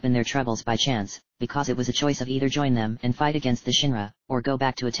was caught up in their troubles by chance, because it was a choice of either join them and fight against the Shinra, or go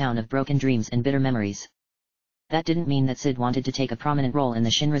back to a town of broken dreams and bitter memories. That didn't mean that Sid wanted to take a prominent role in the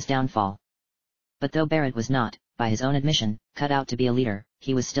Shinra's downfall. But though Barrett was not, by his own admission, cut out to be a leader,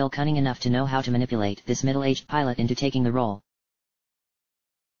 he was still cunning enough to know how to manipulate this middle-aged pilot into taking the role.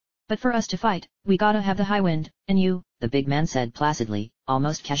 But for us to fight, we gotta have the high wind, and you, the big man said placidly,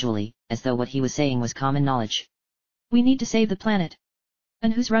 almost casually, as though what he was saying was common knowledge. We need to save the planet.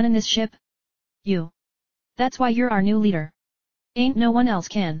 And who's running this ship? You. That's why you're our new leader. Ain't no one else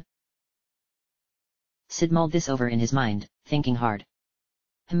can. Sid mulled this over in his mind, thinking hard.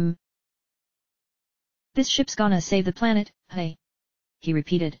 This ship's gonna save the planet, hey? He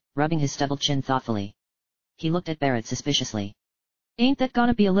repeated, rubbing his stubbled chin thoughtfully. He looked at Barrett suspiciously. Ain't that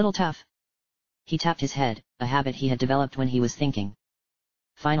gonna be a little tough? He tapped his head, a habit he had developed when he was thinking.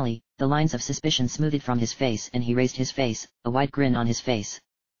 Finally, the lines of suspicion smoothed from his face and he raised his face, a wide grin on his face.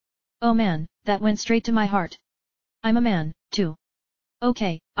 Oh man, that went straight to my heart. I'm a man, too.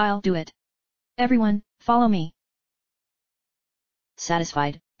 Okay, I'll do it. Everyone, follow me.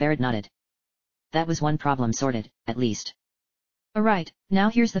 Satisfied, Barrett nodded. That was one problem sorted, at least. Alright, now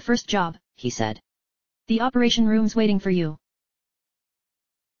here's the first job, he said. The operation room's waiting for you.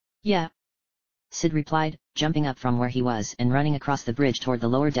 Yeah. Sid replied, jumping up from where he was and running across the bridge toward the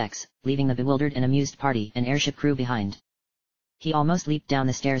lower decks, leaving the bewildered and amused party and airship crew behind. He almost leaped down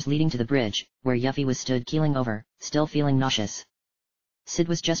the stairs leading to the bridge, where Yuffie was stood keeling over, still feeling nauseous. Sid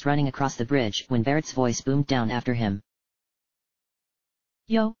was just running across the bridge when Barrett's voice boomed down after him.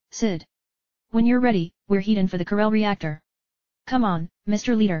 Yo, Sid. When you're ready, we're heading for the Corel reactor. Come on,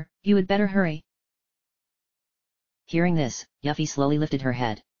 Mr. Leader, you had better hurry. Hearing this, Yuffie slowly lifted her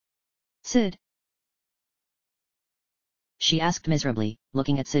head. Sid? She asked miserably,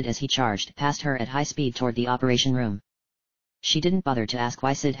 looking at Sid as he charged past her at high speed toward the operation room. She didn't bother to ask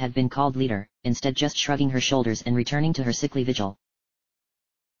why Sid had been called leader, instead just shrugging her shoulders and returning to her sickly vigil.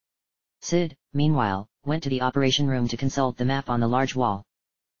 Sid, meanwhile, went to the operation room to consult the map on the large wall.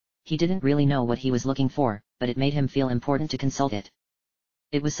 He didn't really know what he was looking for, but it made him feel important to consult it.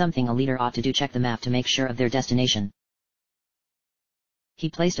 It was something a leader ought to do, check the map to make sure of their destination. He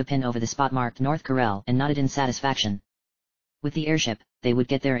placed a pin over the spot marked North Corel and nodded in satisfaction. With the airship, they would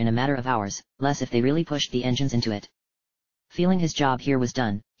get there in a matter of hours, less if they really pushed the engines into it. Feeling his job here was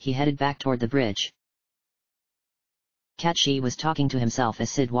done, he headed back toward the bridge. Cat Shi was talking to himself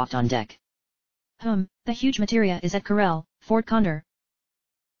as Sid walked on deck. The huge materia is at Corel, Fort Condor.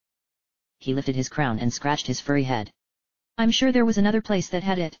 He lifted his crown and scratched his furry head. I'm sure there was another place that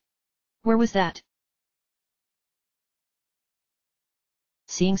had it. Where was that?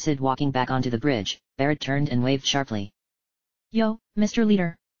 Seeing Sid walking back onto the bridge, Barrett turned and waved sharply. Yo, Mr.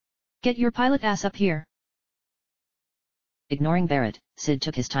 Leader. Get your pilot ass up here. Ignoring Barrett, Sid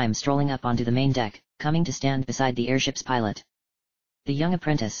took his time strolling up onto the main deck, coming to stand beside the airship's pilot. The young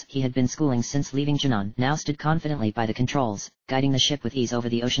apprentice he had been schooling since leaving Junon now stood confidently by the controls, guiding the ship with ease over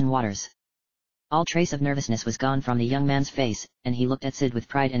the ocean waters. All trace of nervousness was gone from the young man's face, and he looked at Sid with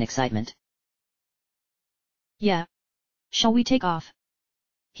pride and excitement. Yeah. Shall we take off?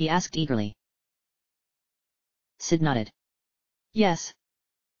 He asked eagerly. Sid nodded. Yes.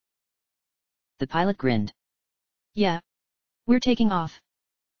 The pilot grinned. Yeah. We're taking off.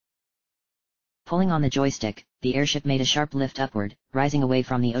 Pulling on the joystick, the airship made a sharp lift upward, rising away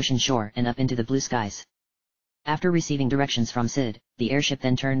from the ocean shore and up into the blue skies. After receiving directions from Sid, the airship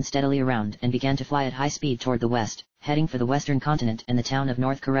then turned steadily around and began to fly at high speed toward the west, heading for the western continent and the town of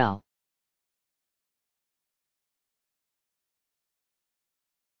North Corel.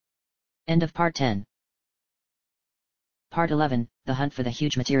 End of Part 10. Part 11, The Hunt for the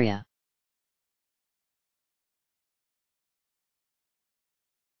Huge Materia.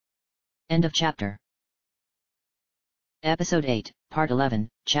 End of chapter. Episode 8, Part 11,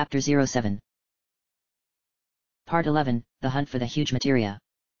 Chapter 07. Part 11, The Hunt for the Huge Materia.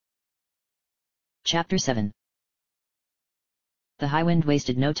 Chapter 7. The Highwind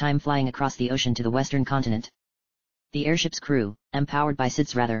wasted no time flying across the ocean to the western continent. The airship's crew, empowered by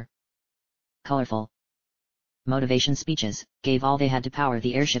Sid's rather colorful motivation speeches, gave all they had to power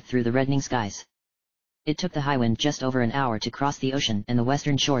the airship through the reddening skies. It took the Highwind just over an hour to cross the ocean and the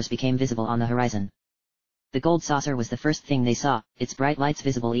western shores became visible on the horizon. The gold saucer was the first thing they saw, its bright lights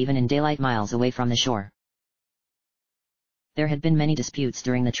visible even in daylight miles away from the shore. There had been many disputes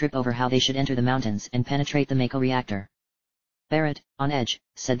during the trip over how they should enter the mountains and penetrate the Mako reactor. Barrett, on edge,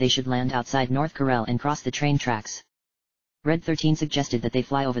 said they should land outside North Corel and cross the train tracks. Red 13 suggested that they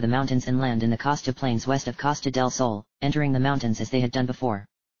fly over the mountains and land in the Costa Plains west of Costa del Sol, entering the mountains as they had done before.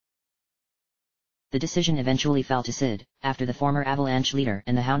 The decision eventually fell to Sid, after the former Avalanche leader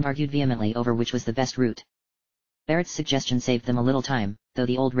and the Hound argued vehemently over which was the best route. Barrett's suggestion saved them a little time, though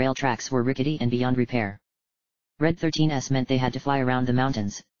the old rail tracks were rickety and beyond repair. Red 13's meant they had to fly around the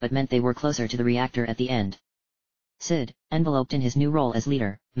mountains, but meant they were closer to the reactor at the end. Sid, enveloped in his new role as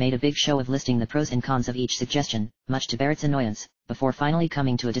leader, made a big show of listing the pros and cons of each suggestion, much to Barrett's annoyance, before finally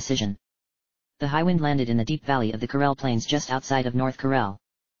coming to a decision. The Highwind landed in the deep valley of the Corel Plains just outside of North Corel.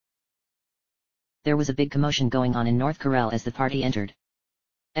 There was a big commotion going on in North Corel as the party entered.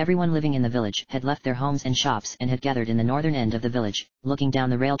 Everyone living in the village had left their homes and shops and had gathered in the northern end of the village, looking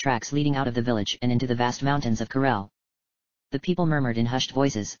down the rail tracks leading out of the village and into the vast mountains of Corel. The people murmured in hushed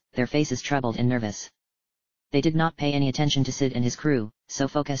voices, their faces troubled and nervous. They did not pay any attention to Sid and his crew, so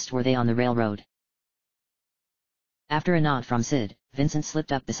focused were they on the railroad. After a nod from Sid, Vincent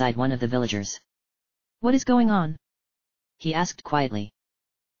slipped up beside one of the villagers. What is going on? He asked quietly.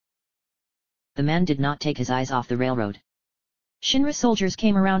 The man did not take his eyes off the railroad. Shinra soldiers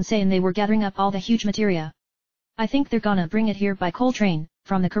came around saying they were gathering up all the huge materia. I think they're gonna bring it here by coal train,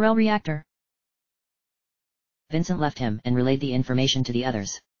 from the Corel reactor. Vincent left him and relayed the information to the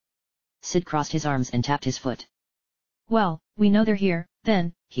others. Sid crossed his arms and tapped his foot. Well, we know they're here,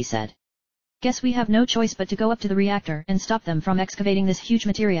 then, he said. Guess we have no choice but to go up to the reactor and stop them from excavating this huge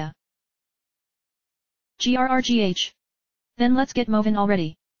materia. GRRGH. Then let's get moving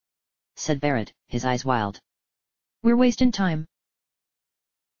already, said Barrett, his eyes wild. We're wasting time.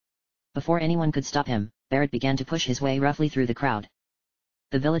 Before anyone could stop him, Barrett began to push his way roughly through the crowd.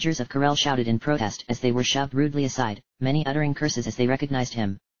 The villagers of Corel shouted in protest as they were shoved rudely aside, many uttering curses as they recognized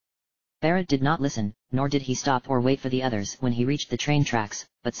him. Barrett did not listen, nor did he stop or wait for the others when he reached the train tracks,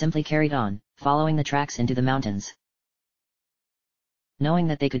 but simply carried on, following the tracks into the mountains. Knowing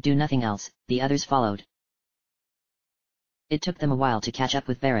that they could do nothing else, the others followed. It took them a while to catch up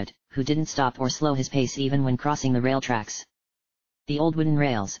with Barrett, who didn't stop or slow his pace even when crossing the rail tracks. The old wooden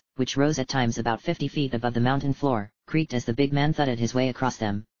rails, which rose at times about 50 feet above the mountain floor, creaked as the big man thudded his way across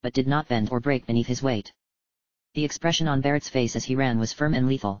them, but did not bend or break beneath his weight. The expression on Barrett's face as he ran was firm and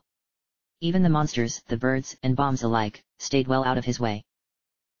lethal. Even the monsters, the birds, and bombs alike, stayed well out of his way.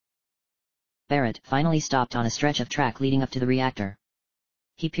 Barrett finally stopped on a stretch of track leading up to the reactor.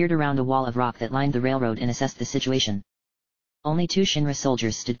 He peered around a wall of rock that lined the railroad and assessed the situation. Only 2 Shinra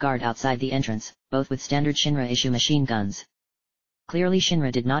soldiers stood guard outside the entrance, both with standard Shinra-issue machine guns. Clearly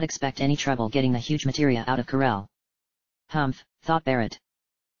Shinra did not expect any trouble getting the huge materia out of Corel. Humph, thought Barrett.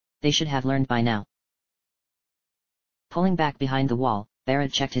 They should have learned by now. Pulling back behind the wall,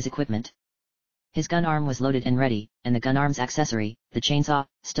 Barrett checked his equipment. His gun arm was loaded and ready, and the gun arm's accessory, the chainsaw,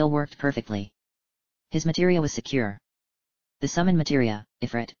 still worked perfectly. His materia was secure. The summon materia,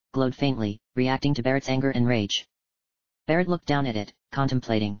 Ifrit, glowed faintly, reacting to Barrett's anger and rage. Barrett looked down at it,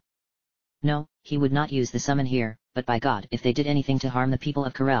 contemplating. No, he would not use the summon here, but by God if they did anything to harm the people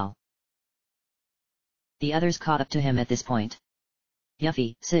of Corel. The others caught up to him at this point.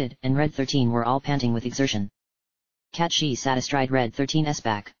 Yuffie, Sid, and Red 13 were all panting with exertion. Cat Shi sat astride Red 13's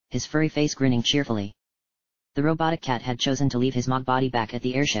back, his furry face grinning cheerfully. The robotic cat had chosen to leave his Mog body back at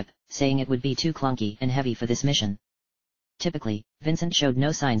the airship, saying it would be too clunky and heavy for this mission. Typically, Vincent showed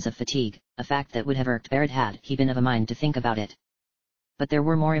no signs of fatigue, a fact that would have irked Barrett had he been of a mind to think about it. But there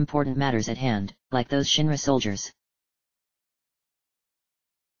were more important matters at hand, like those Shinra soldiers.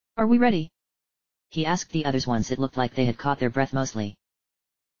 Are we ready? He asked the others once it looked like they had caught their breath mostly.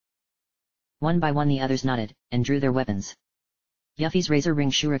 One by one the others nodded, and drew their weapons. Yuffie's razor ring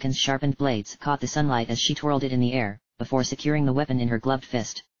shuriken's sharpened blades caught the sunlight as she twirled it in the air, before securing the weapon in her gloved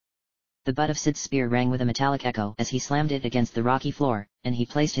fist. The butt of Sid's spear rang with a metallic echo as he slammed it against the rocky floor, and he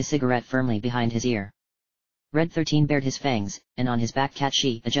placed his cigarette firmly behind his ear. Red 13 bared his fangs, and on his back Cat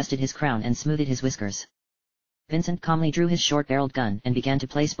Shi adjusted his crown and smoothed his whiskers. Vincent calmly drew his short-barreled gun and began to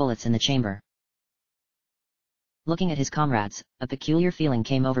place bullets in the chamber. Looking at his comrades, a peculiar feeling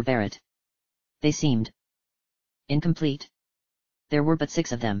came over Barrett. They seemed incomplete. There were but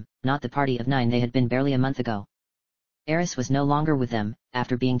 6 of them, not the party of 9 they had been barely a month ago. Eris was no longer with them,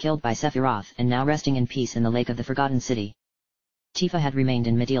 after being killed by Sephiroth and now resting in peace in the Lake of the Forgotten City. Tifa had remained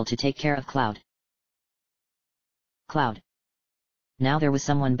in Midil to take care of Cloud. Now there was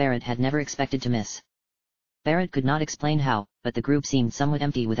someone Barrett had never expected to miss. Barrett could not explain how, but the group seemed somewhat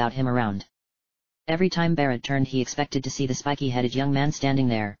empty without him around. Every time Barrett turned he expected to see the spiky-headed young man standing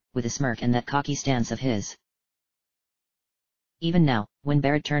there, with a smirk and that cocky stance of his. Even now, when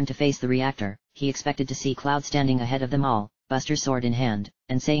Barrett turned to face the reactor, he expected to see Cloud standing ahead of them all, Buster sword in hand,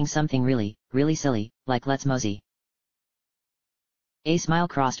 and saying something really, really silly, like "Let's mosey." A smile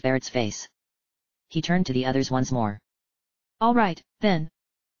crossed Barrett's face. He turned to the others once more. All right, then,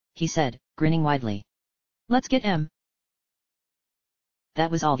 he said, grinning widely. Let's get him. That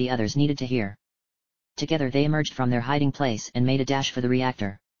was all the others needed to hear. Together they emerged from their hiding place and made a dash for the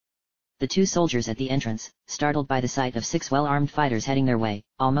reactor. The 2 soldiers at the entrance, startled by the sight of 6 well-armed fighters heading their way,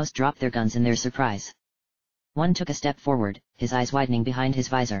 almost dropped their guns in their surprise. One took a step forward, his eyes widening behind his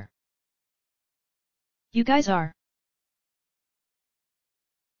visor. You guys are...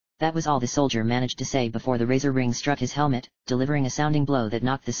 That was all the soldier managed to say before the razor ring struck his helmet, delivering a sounding blow that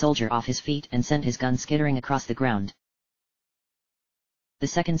knocked the soldier off his feet and sent his gun skittering across the ground. The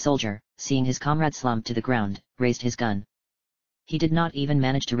second soldier, seeing his comrade slump to the ground, raised his gun. He did not even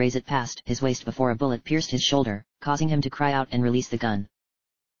manage to raise it past his waist before a bullet pierced his shoulder, causing him to cry out and release the gun.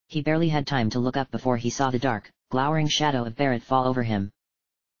 He barely had time to look up before he saw the dark, glowering shadow of Barrett fall over him.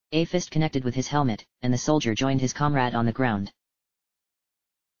 A fist connected with his helmet, and the soldier joined his comrade on the ground.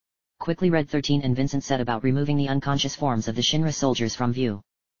 Quickly Red 13 and Vincent set about removing the unconscious forms of the Shinra soldiers from view.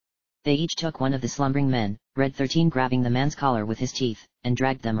 They each took one of the slumbering men, Red 13 grabbing the man's collar with his teeth, and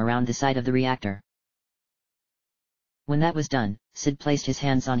dragged them around the side of the reactor. When that was done, Sid placed his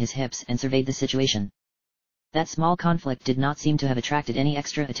hands on his hips and surveyed the situation. That small conflict did not seem to have attracted any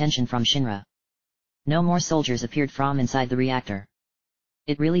extra attention from Shinra. No more soldiers appeared from inside the reactor.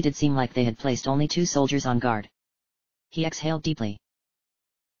 It really did seem like they had placed only 2 soldiers on guard. He exhaled deeply.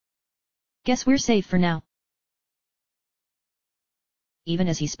 Guess we're safe for now. Even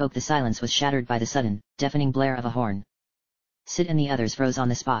as he spoke, the silence was shattered by the sudden, deafening blare of a horn. Sid and the others froze on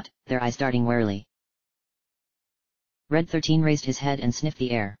the spot, their eyes darting warily. Red 13 raised his head and sniffed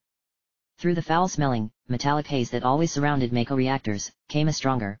the air. Through the foul-smelling, metallic haze that always surrounded Mako reactors, came a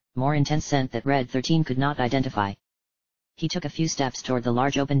stronger, more intense scent that Red 13 could not identify. He took a few steps toward the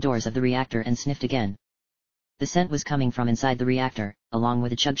large open doors of the reactor and sniffed again. The scent was coming from inside the reactor, along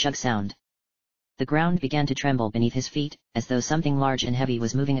with a chug-chug sound. The ground began to tremble beneath his feet, as though something large and heavy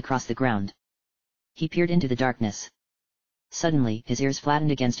was moving across the ground. He peered into the darkness. Suddenly, his ears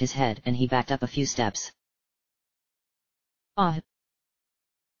flattened against his head and he backed up a few steps. Ah!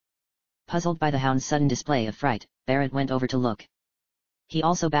 Puzzled by the hound's sudden display of fright, Barrett went over to look. He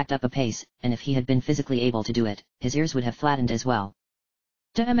also backed up a pace, and if he had been physically able to do it, his ears would have flattened as well.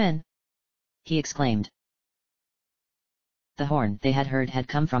 "Damen!" he exclaimed. The horn they had heard had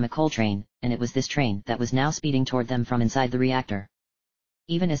come from a coal train, and it was this train that was now speeding toward them from inside the reactor.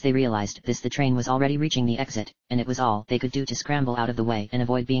 Even as they realized this, the train was already reaching the exit, and it was all they could do to scramble out of the way and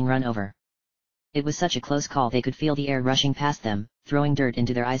avoid being run over. It was such a close call they could feel the air rushing past them, throwing dirt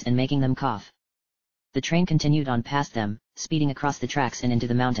into their eyes and making them cough. The train continued on past them, speeding across the tracks and into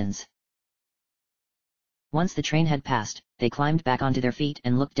the mountains. Once the train had passed, they climbed back onto their feet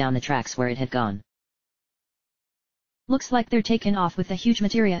and looked down the tracks where it had gone. "Looks like they're taken off with the huge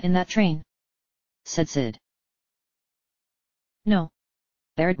materia in that train," said Sid. "No,"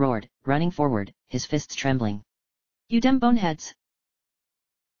 Barrett roared, running forward, his fists trembling. "You damn boneheads!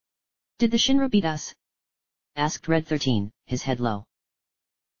 Did the Shinra beat us?" asked Red 13, his head low.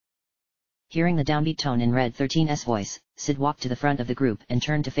 Hearing the downbeat tone in Red 13's voice, Sid walked to the front of the group and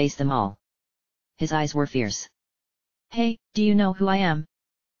turned to face them all. His eyes were fierce. "Hey, do you know who I am?"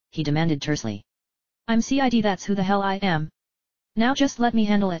 he demanded tersely. "I'm CID, that's who the hell I am. Now just let me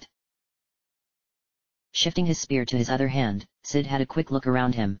handle it." Shifting his spear to his other hand, Sid had a quick look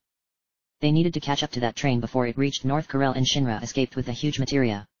around him. They needed to catch up to that train before it reached North Corel, and Shinra escaped with the huge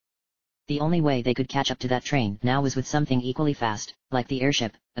materia. The only way they could catch up to that train now was with something equally fast, like the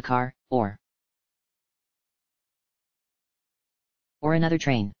airship, a car, or another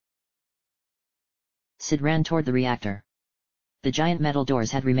train. Sid ran toward the reactor. The giant metal doors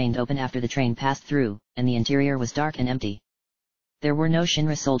had remained open after the train passed through, and the interior was dark and empty. There were no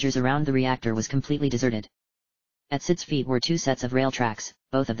Shinra soldiers around. The reactor was completely deserted. At Sid's feet were 2 sets of rail tracks,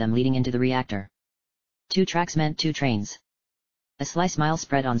 both of them leading into the reactor. 2 tracks meant 2 trains. A sly smile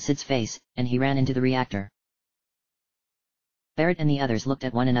spread on Sid's face, and he ran into the reactor. Barrett and the others looked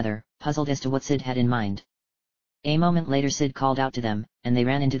at one another, puzzled as to what Sid had in mind. A moment later Sid called out to them, and they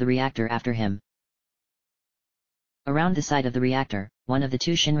ran into the reactor after him. Around the side of the reactor, one of the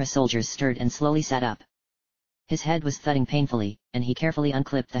 2 Shinra soldiers stirred and slowly sat up. His head was thudding painfully, and he carefully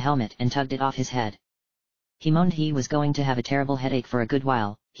unclipped the helmet and tugged it off his head. He moaned he was going to have a terrible headache for a good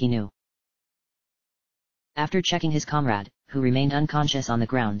while, he knew. After checking his comrade, who remained unconscious on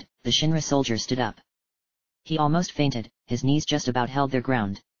the ground, the Shinra soldier stood up. He almost fainted, his knees just about held their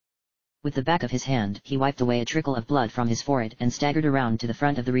ground. With the back of his hand he wiped away a trickle of blood from his forehead and staggered around to the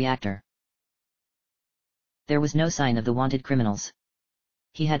front of the reactor. There was no sign of the wanted criminals.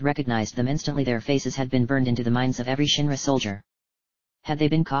 He had recognized them instantly. Their faces had been burned into the minds of every Shinra soldier. Had they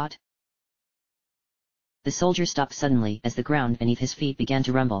been caught? The soldier stopped suddenly as the ground beneath his feet began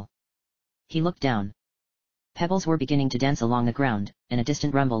to rumble. He looked down. Pebbles were beginning to dance along the ground, and a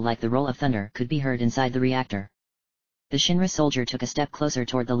distant rumble like the roll of thunder could be heard inside the reactor. The Shinra soldier took a step closer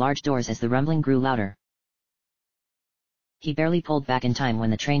toward the large doors as the rumbling grew louder. He barely pulled back in time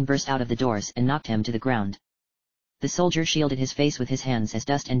when the train burst out of the doors and knocked him to the ground. The soldier shielded his face with his hands as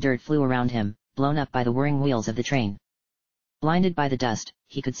dust and dirt flew around him, blown up by the whirring wheels of the train. Blinded by the dust,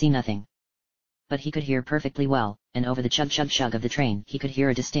 he could see nothing. But he could hear perfectly well, and over the chug-chug-chug of the train he could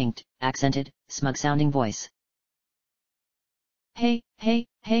hear a distinct, accented, smug-sounding voice. "Hey, hey,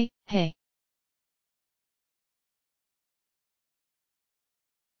 hey, hey."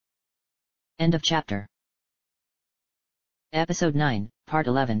 End of chapter. Episode 9, Part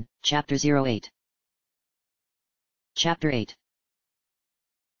 11, Chapter 08. Chapter 8.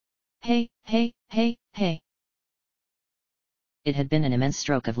 "Hey, hey, hey, hey." It had been an immense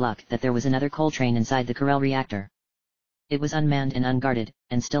stroke of luck that there was another coal train inside the Corel reactor. It was unmanned and unguarded,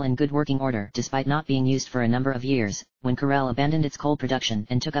 and still in good working order despite not being used for a number of years, when Corel abandoned its coal production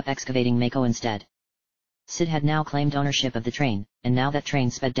and took up excavating Mako instead. Sid had now claimed ownership of the train, and now that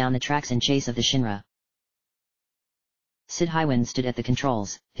train sped down the tracks in chase of the Shinra. Sid Highwind stood at the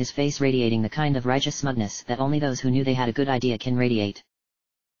controls, his face radiating the kind of righteous smugness that only those who knew they had a good idea can radiate.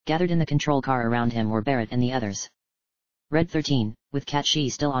 Gathered in the control car around him were Barrett and the others. Red 13, with Cat Shi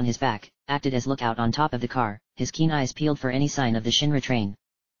still on his back, acted as lookout on top of the car, his keen eyes peeled for any sign of the Shinra train.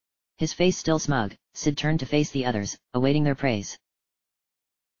 His face still smug, Sid turned to face the others, awaiting their praise.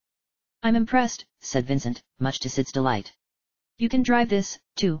 "I'm impressed," said Vincent, much to Sid's delight. "You can drive this,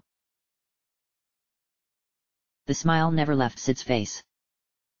 too." The smile never left Sid's face.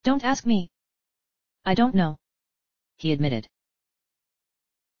 "Don't ask me. I don't know," he admitted.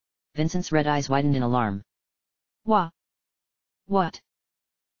 Vincent's red eyes widened in alarm. What?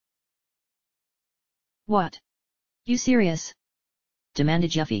 What? You serious?"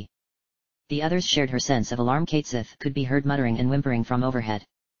 demanded Yuffie. The others shared her sense of alarm. Katesith could be heard muttering and whimpering from overhead.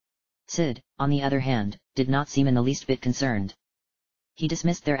 Sid, on the other hand, did not seem in the least bit concerned. He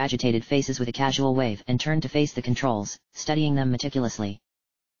dismissed their agitated faces with a casual wave and turned to face the controls, studying them meticulously.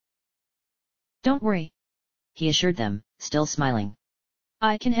 "Don't worry," he assured them, still smiling.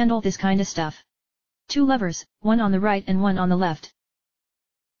 "I can handle this kinda stuff. 2 levers, one on the right and one on the left."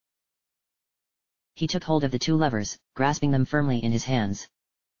 He took hold of the 2 levers, grasping them firmly in his hands.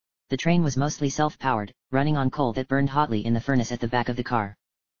 The train was mostly self-powered, running on coal that burned hotly in the furnace at the back of the car.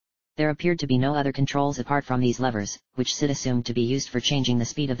 There appeared to be no other controls apart from these levers, which Sid assumed to be used for changing the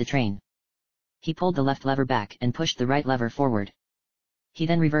speed of the train. He pulled the left lever back and pushed the right lever forward. He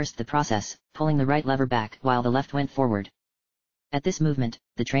then reversed the process, pulling the right lever back while the left went forward. At this movement,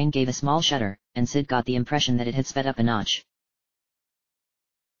 the train gave a small shudder, and Sid got the impression that it had sped up a notch.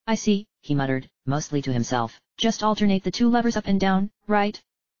 "I see," he muttered, mostly to himself. "Just alternate the 2 levers up and down, right?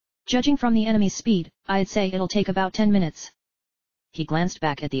 Judging from the enemy's speed, I'd say it'll take about 10 minutes. He glanced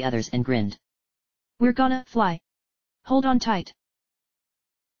back at the others and grinned. "We're gonna fly. Hold on tight."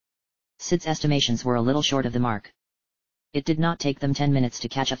 Sid's estimations were a little short of the mark. It did not take them 10 minutes to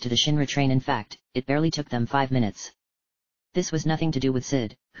catch up to the Shinra train. In fact, it barely took them 5 minutes. This was nothing to do with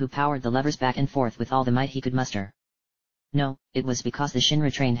Sid, who powered the levers back and forth with all the might he could muster. No, it was because the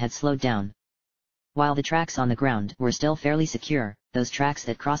Shinra train had slowed down. While the tracks on the ground were still fairly secure, those tracks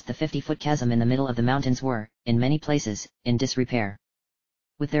that crossed the 50-foot chasm in the middle of the mountains were, in many places, in disrepair.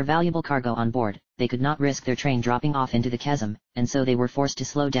 With their valuable cargo on board, they could not risk their train dropping off into the chasm, and so they were forced to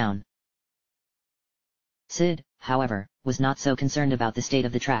slow down. Sid, however, was not so concerned about the state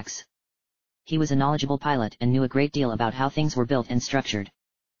of the tracks. He was a knowledgeable pilot and knew a great deal about how things were built and structured.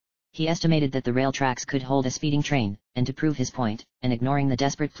 He estimated that the rail tracks could hold a speeding train, and to prove his point, and ignoring the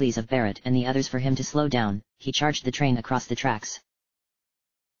desperate pleas of Barrett and the others for him to slow down, he charged the train across the tracks.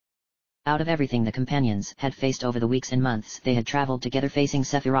 Out of everything the companions had faced over the weeks and months they had traveled together facing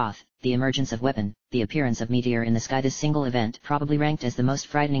Sephiroth, the emergence of weapon, the appearance of meteor in the sky, this single event probably ranked as the most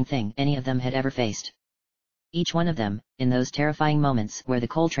frightening thing any of them had ever faced. Each one of them, in those terrifying moments where the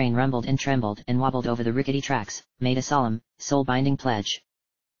coal train rumbled and trembled and wobbled over the rickety tracks, made a solemn, soul-binding pledge.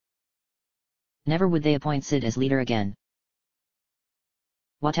 Never would they appoint Sid as leader again.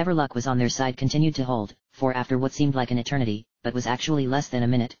 Whatever luck was on their side continued to hold, for after what seemed like an eternity, but was actually less than a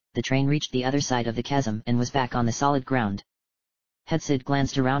minute, the train reached the other side of the chasm and was back on the solid ground. Had Sid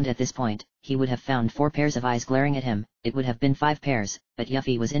glanced around at this point, he would have found 4 pairs of eyes glaring at him. It would have been 5 pairs, but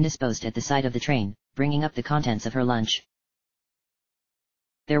Yuffie was indisposed at the side of the train, bringing up the contents of her lunch.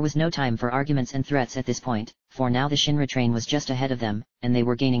 There was no time for arguments and threats at this point, for now the Shinra train was just ahead of them, and they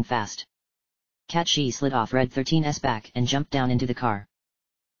were gaining fast. Cat Shi slid off Red 13's back and jumped down into the car.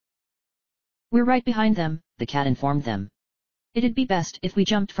 "We're right behind them," the cat informed them. "It'd be best if we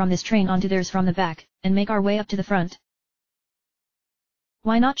jumped from this train onto theirs from the back, and make our way up to the front."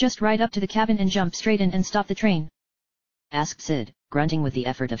 "Why not just ride up to the cabin and jump straight in and stop the train?" asked Sid, grunting with the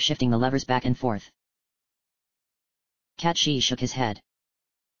effort of shifting the levers back and forth. Cat Shi shook his head.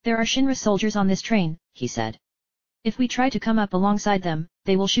 "There are Shinra soldiers on this train," he said. "If we try to come up alongside them,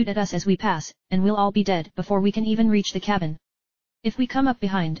 they will shoot at us as we pass, and we'll all be dead before we can even reach the cabin. If we come up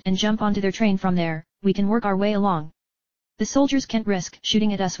behind and jump onto their train from there, we can work our way along. The soldiers can't risk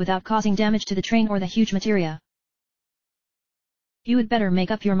shooting at us without causing damage to the train or the huge materia." "You had better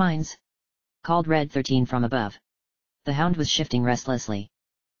make up your minds," called Red 13 from above. The hound was shifting restlessly.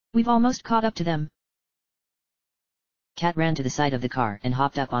 "We've almost caught up to them." Cat ran to the side of the car and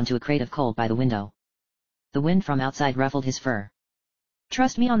hopped up onto a crate of coal by the window. The wind from outside ruffled his fur.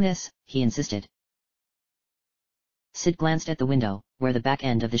 "Trust me on this," he insisted. Sid glanced at the window, where the back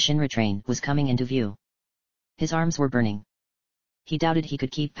end of the Shinra train was coming into view. His arms were burning. He doubted he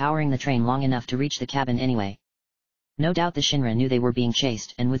could keep powering the train long enough to reach the cabin anyway. No doubt the Shinra knew they were being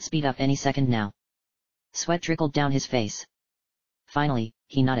chased and would speed up any second now. Sweat trickled down his face. Finally,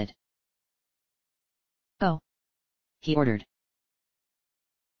 he nodded. "Oh," he ordered.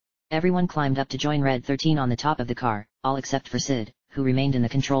 Everyone climbed up to join Red 13 on the top of the car, all except for Sid, who remained in the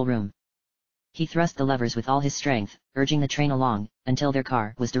control room. He thrust the levers with all his strength, urging the train along, until their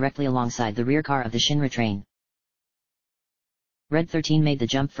car was directly alongside the rear car of the Shinra train. Red 13 made the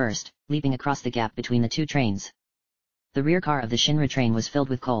jump first, leaping across the gap between the two trains. The rear car of the Shinra train was filled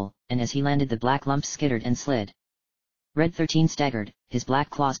with coal, and as he landed the black lumps skittered and slid. Red 13 staggered, his black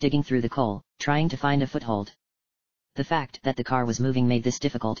claws digging through the coal, trying to find a foothold. The fact that the car was moving made this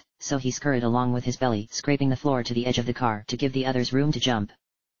difficult, so he scurried along with his belly scraping the floor to the edge of the car to give the others room to jump.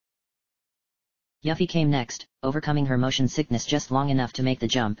 Yuffie came next, overcoming her motion sickness just long enough to make the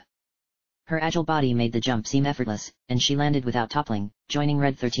jump. Her agile body made the jump seem effortless, and she landed without toppling, joining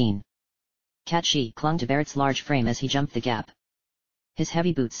Red 13. Cat Shi clung to Barrett's large frame as he jumped the gap. His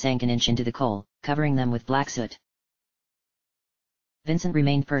heavy boots sank an inch into the coal, covering them with black soot. Vincent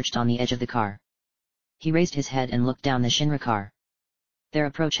remained perched on the edge of the car. He raised his head and looked down the Shinra car. Their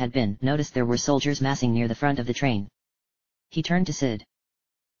approach had been noticed. There were soldiers massing near the front of the train. He turned to Sid.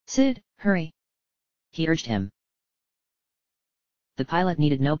 "Sid, hurry," he urged him. The pilot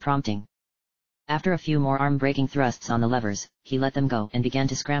needed no prompting. After a few more arm-breaking thrusts on the levers, he let them go and began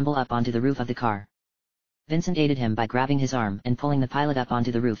to scramble up onto the roof of the car. Vincent aided him by grabbing his arm and pulling the pilot up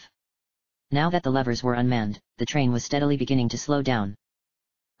onto the roof. Now that the levers were unmanned, the train was steadily beginning to slow down.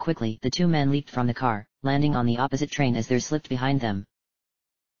 Quickly, the two men leaped from the car, landing on the opposite train as theirs slipped behind them.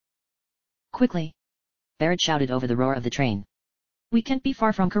 "Quickly!" Barrett shouted over the roar of the train. "We can't be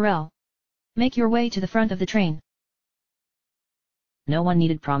far from corral. Make your way to the front of the train." No one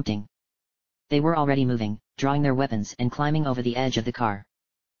needed prompting. They were already moving, drawing their weapons and climbing over the edge of the car.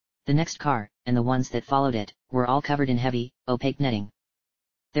 The next car, and the ones that followed it, were all covered in heavy, opaque netting.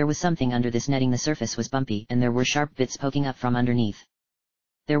 There was something under this netting. The surface was bumpy and there were sharp bits poking up from underneath.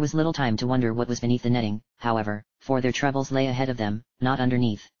 There was little time to wonder what was beneath the netting, however, for their troubles lay ahead of them, not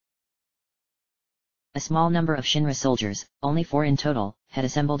underneath. A small number of Shinra soldiers, only 4 in total, had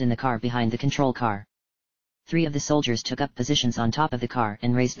assembled in the car behind the control car. 3 of the soldiers took up positions on top of the car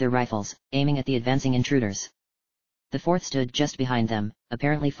and raised their rifles, aiming at the advancing intruders. The 4th stood just behind them,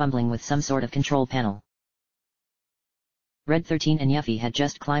 apparently fumbling with some sort of control panel. Red 13 and Yuffie had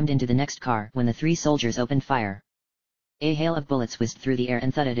just climbed into the next car when the 3 soldiers opened fire. A hail of bullets whizzed through the air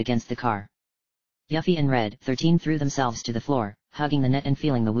and thudded against the car. Yuffie and Red 13 threw themselves to the floor, hugging the net and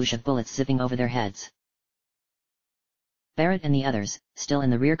feeling the whoosh of bullets zipping over their heads. Barrett and the others, still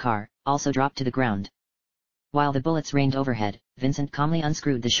in the rear car, also dropped to the ground. While the bullets rained overhead, Vincent calmly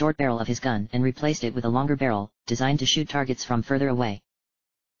unscrewed the short barrel of his gun and replaced it with a longer barrel, designed to shoot targets from further away.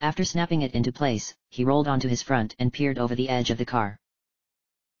 After snapping it into place, he rolled onto his front and peered over the edge of the car.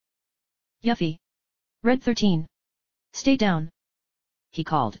 "Yuffie! Red 13! Stay down!" he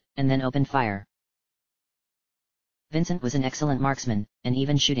called, and then opened fire. Vincent was an excellent marksman, and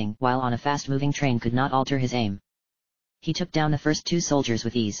even shooting while on a fast-moving train could not alter his aim. He took down the first 2 soldiers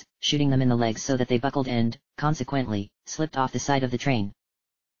with ease, shooting them in the legs so that they buckled and, consequently, slipped off the side of the train.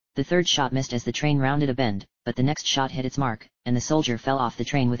 The 3rd shot missed as the train rounded a bend, but the next shot hit its mark, and the soldier fell off the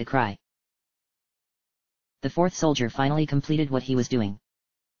train with a cry. The 4th soldier finally completed what he was doing.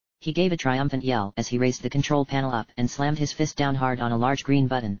 He gave a triumphant yell as he raised the control panel up and slammed his fist down hard on a large green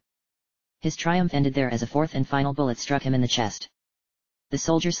button. His triumph ended there as a 4th and final bullet struck him in the chest. The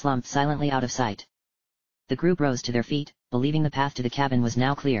soldier slumped silently out of sight. The group rose to their feet, believing the path to the cabin was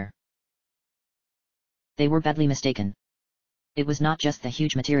now clear. They were badly mistaken. It was not just the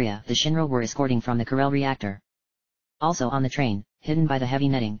huge materia the Shinra were escorting from the Corel reactor. Also on the train, hidden by the heavy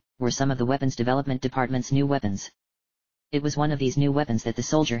netting, were some of the Weapons Development Department's new weapons. It was one of these new weapons that the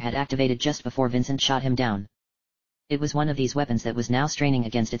soldier had activated just before Vincent shot him down. It was one of these weapons that was now straining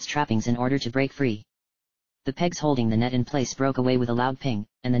against its trappings in order to break free. The pegs holding the net in place broke away with a loud ping,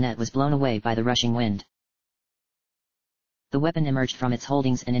 and the net was blown away by the rushing wind. The weapon emerged from its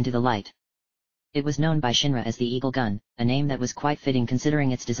holdings and into the light. It was known by Shinra as the Eagle Gun, a name that was quite fitting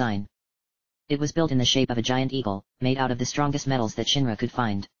considering its design. It was built in the shape of a giant eagle, made out of the strongest metals that Shinra could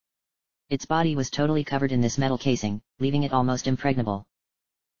find. Its body was totally covered in this metal casing, leaving it almost impregnable.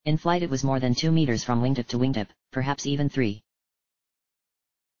 In flight it was more than 2 meters from wingtip to wingtip, perhaps even 3.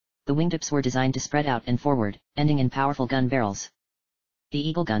 The wingtips were designed to spread out and forward, ending in powerful gun barrels. The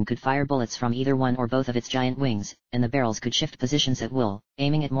Eagle Gun could fire bullets from either one or both of its giant wings, and the barrels could shift positions at will,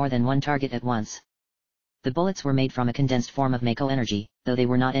 aiming at more than one target at once. The bullets were made from a condensed form of Mako energy, though they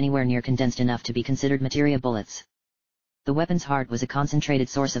were not anywhere near condensed enough to be considered materia bullets. The weapon's heart was a concentrated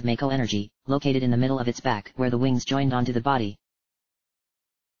source of Mako energy, located in the middle of its back where the wings joined onto the body.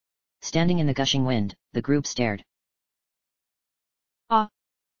 Standing in the gushing wind, the group stared. Ah!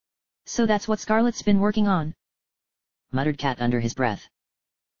 So that's what Scarlet's been working on, muttered Cat under his breath.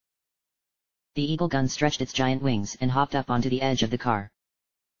 The eagle gun stretched its giant wings and hopped up onto the edge of the car.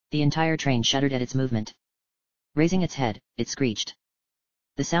 The entire train shuddered at its movement. Raising its head, it screeched.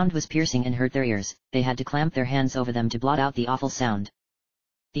 The sound was piercing and hurt their ears, they had to clamp their hands over them to blot out the awful sound.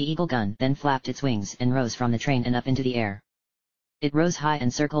 The eagle gun then flapped its wings and rose from the train and up into the air. It rose high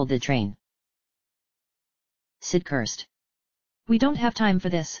and circled the train. Sid cursed. We don't have time for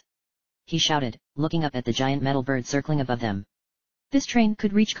this, he shouted, looking up at the giant metal bird circling above them. This train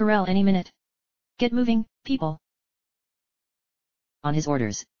could reach Corel any minute. Get moving, people. On his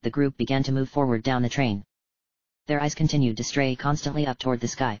orders, the group began to move forward down the train. Their eyes continued to stray constantly up toward the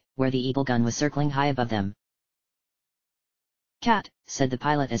sky, where the eagle gun was circling high above them. Cat, said the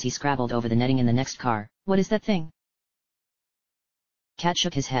pilot as he scrabbled over the netting in the next car, what is that thing? Cat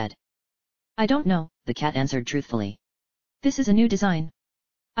shook his head. I don't know, the cat answered truthfully. This is a new design.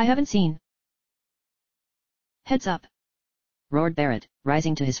 I haven't seen. Heads up! roared Barrett,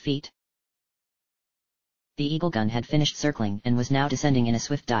 rising to his feet. The eagle gun had finished circling and was now descending in a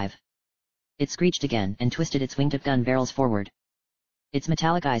swift dive. It screeched again and twisted its wingtip gun barrels forward. Its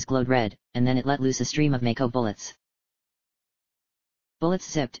metallic eyes glowed red, and then it let loose a stream of Mako bullets. Bullets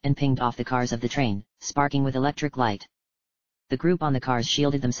zipped and pinged off the cars of the train, sparking with electric light. The group on the cars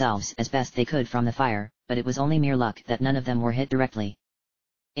shielded themselves as best they could from the fire, but it was only mere luck that none of them were hit directly.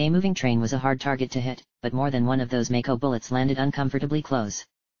 A moving train was a hard target to hit, but more than one of those Mako bullets landed uncomfortably close.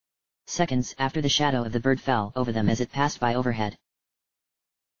 Seconds after the shadow of the bird fell over them as it passed by overhead.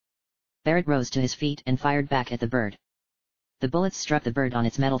 Barrett rose to his feet and fired back at the bird. The bullets struck the bird on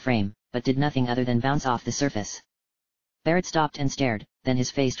its metal frame, but did nothing other than bounce off the surface. Barrett stopped and stared, then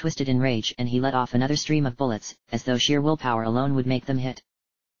his face twisted in rage and he let off another stream of bullets, as though sheer willpower alone would make them hit.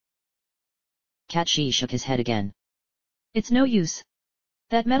 Cat Shi shook his head again. It's no use.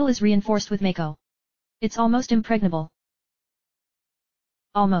 That metal is reinforced with Mako. It's almost impregnable.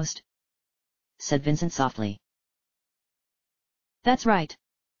 Almost, said Vincent softly. That's right.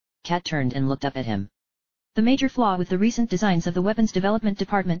 Cat turned and looked up at him. The major flaw with the recent designs of the weapons development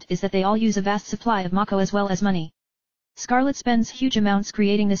department is that they all use a vast supply of Mako as well as money. Scarlet spends huge amounts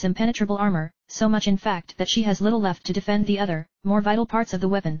creating this impenetrable armor, so much in fact that she has little left to defend the other, more vital parts of the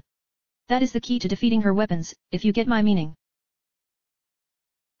weapon. That is the key to defeating her weapons, if you get my meaning.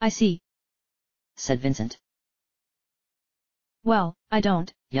 I see, said Vincent. Well, I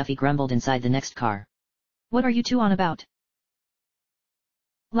don't, Yuffie grumbled inside the next car. What are you two on about?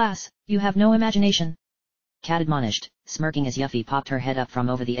 Lass, you have no imagination. Cat admonished, smirking as Yuffie popped her head up from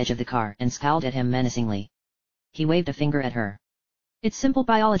over the edge of the car and scowled at him menacingly. He waved a finger at her. It's simple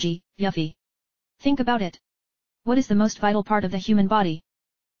biology, Yuffie. Think about it. What is the most vital part of the human body?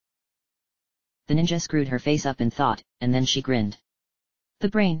 The ninja screwed her face up in thought, and then she grinned. The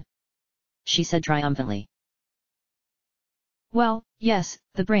brain, she said triumphantly. Well, yes,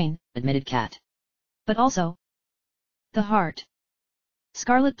 the brain, admitted Cat. But also the heart.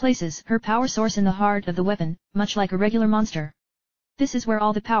 Scarlet places her power source in the heart of the weapon, much like a regular monster. This is where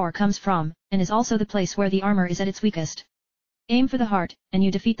all the power comes from, and is also the place where the armor is at its weakest. Aim for the heart, and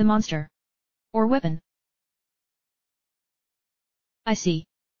you defeat the monster. Or weapon. I see.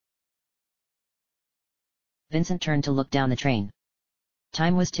 Vincent turned to look down the train.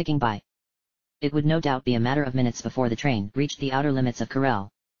 Time was ticking by. It would no doubt be a matter of minutes before the train reached the outer limits of Corel.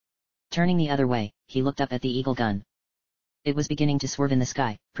 Turning the other way, he looked up at the eagle gun. It was beginning to swerve in the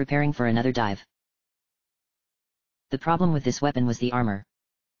sky, preparing for another dive. The problem with this weapon was the armor.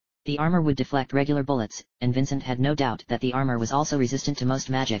 The armor would deflect regular bullets, and Vincent had no doubt that the armor was also resistant to most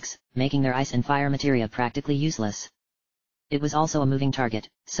magics, making their ice and fire materia practically useless. It was also a moving target,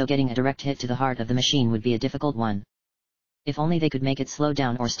 so getting a direct hit to the heart of the machine would be a difficult one. If only they could make it slow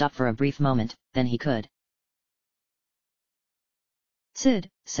down or stop for a brief moment, then he could.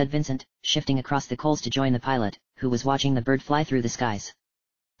 Sid, said Vincent, shifting across the coals to join the pilot, who was watching the bird fly through the skies.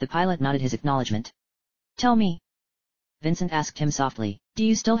 The pilot nodded his acknowledgement. Tell me, Vincent asked him softly, do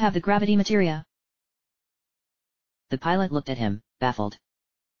you still have the gravity materia? The pilot looked at him, baffled.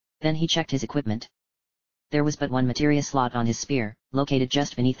 Then he checked his equipment. There was but one materia slot on his spear, located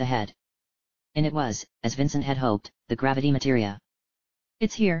just beneath the head. And it was, as Vincent had hoped, the gravity materia.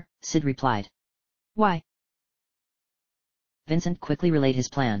 It's here, Sid replied. Why? Vincent quickly relayed his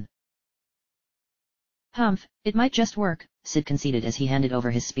plan. Humph, it might just work, Sid conceded as he handed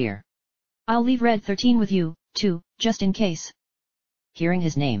over his spear. I'll leave Red 13 with you, too, just in case. Hearing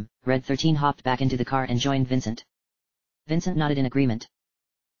his name, Red 13 hopped back into the car and joined Vincent. Vincent nodded in agreement.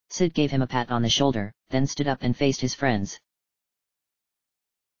 Sid gave him a pat on the shoulder, then stood up and faced his friends.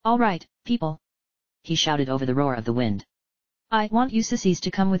 All right, people. He shouted over the roar of the wind. I want you sissies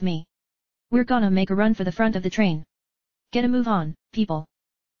to come with me. We're gonna make a run for the front of the train. Get a move on, people.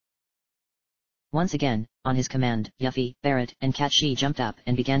 Once again, on his command, Yuffie, Barrett, and Cat She jumped up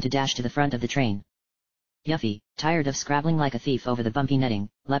and began to dash to the front of the train. Yuffie, tired of scrabbling like a thief over the bumpy netting,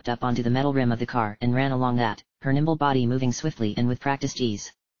 leapt up onto the metal rim of the car and ran along that, her nimble body moving swiftly and with practiced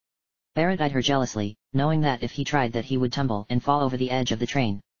ease. Barrett eyed her jealously, knowing that if he tried that he would tumble and fall over the edge of the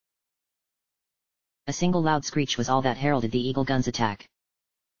train. A single loud screech was all that heralded the Eagle gun's attack.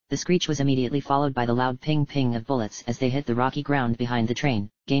 The screech was immediately followed by the loud ping-ping of bullets as they hit the rocky ground behind the train,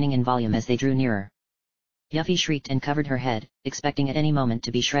 gaining in volume as they drew nearer. Yuffie shrieked and covered her head, expecting at any moment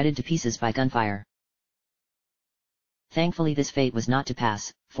to be shredded to pieces by gunfire. Thankfully this fate was not to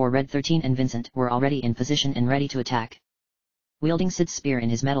pass, for Red 13 and Vincent were already in position and ready to attack. Wielding Sid's spear in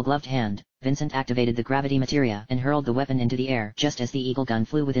his metal-gloved hand, Vincent activated the gravity materia and hurled the weapon into the air just as the Eagle gun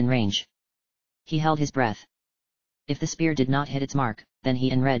flew within range. He held his breath. If the spear did not hit its mark, then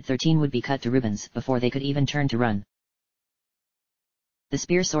he and Red 13 would be cut to ribbons before they could even turn to run. The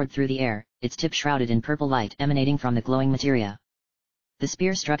spear soared through the air, its tip shrouded in purple light emanating from the glowing materia. The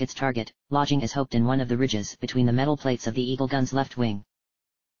spear struck its target, lodging as hoped in one of the ridges between the metal plates of the Eagle gun's left wing.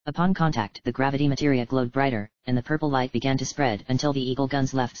 Upon contact, the gravity materia glowed brighter, and the purple light began to spread until the Eagle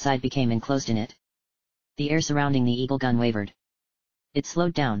gun's left side became enclosed in it. The air surrounding the Eagle gun wavered. It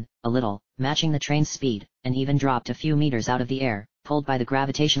slowed down, a little, matching the train's speed, and even dropped a few meters out of the air, pulled by the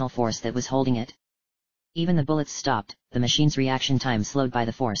gravitational force that was holding it. Even the bullets stopped, the machine's reaction time slowed by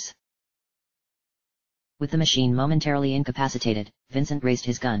the force. With the machine momentarily incapacitated, Vincent raised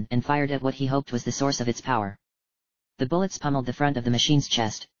his gun and fired at what he hoped was the source of its power. The bullets pummeled the front of the machine's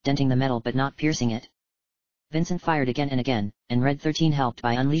chest, denting the metal but not piercing it. Vincent fired again and again, and Red 13 helped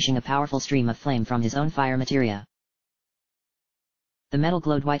by unleashing a powerful stream of flame from his own fire materia. The metal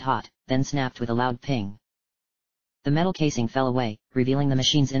glowed white-hot, then snapped with a loud ping. The metal casing fell away, revealing the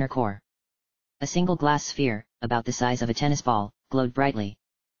machine's inner core. A single glass sphere, about the size of a tennis ball, glowed brightly.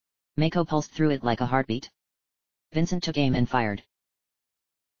 Mako pulsed through it like a heartbeat. Vincent took aim and fired.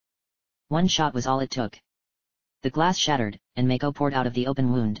 One shot was all it took. The glass shattered, and Mako poured out of the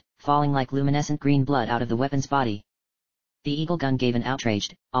open wound, falling like luminescent green blood out of the weapon's body. The Eagle gun gave an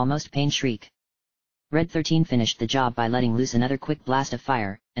outraged, almost pained shriek. Red 13 finished the job by letting loose another quick blast of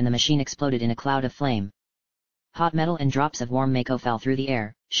fire, and the machine exploded in a cloud of flame. Hot metal and drops of warm Mako fell through the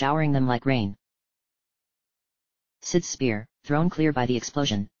air, showering them like rain. Sid's spear, thrown clear by the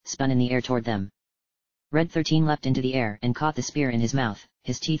explosion, spun in the air toward them. Red 13 leapt into the air and caught the spear in his mouth,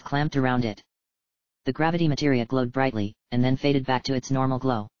 his teeth clamped around it. The gravity materia glowed brightly, and then faded back to its normal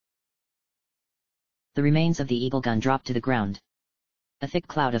glow. The remains of the Eagle gun dropped to the ground. A thick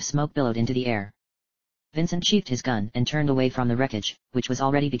cloud of smoke billowed into the air. Vincent sheathed his gun and turned away from the wreckage, which was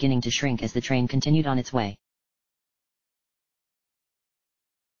already beginning to shrink as the train continued on its way.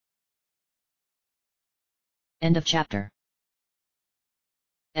 End of chapter.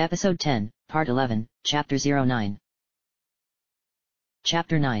 Episode 10, Part 11, Chapter 09.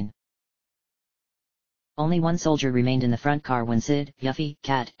 Chapter 9. Only one soldier remained in the front car when Sid, Yuffie,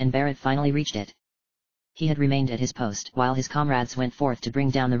 Cat, and Barrett finally reached it. He had remained at his post while his comrades went forth to bring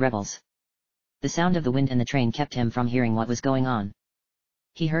down the rebels. The sound of the wind and the train kept him from hearing what was going on.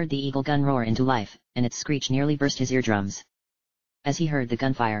 He heard the Eagle gun roar into life, and its screech nearly burst his eardrums. As he heard the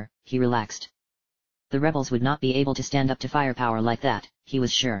gunfire, he relaxed. The rebels would not be able to stand up to firepower like that, he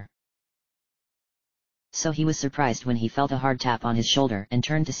was sure. So he was surprised when he felt a hard tap on his shoulder and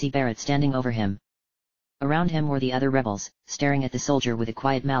turned to see Barrett standing over him. Around him were the other rebels, staring at the soldier with a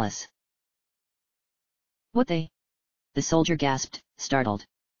quiet malice. What they? The soldier gasped, startled.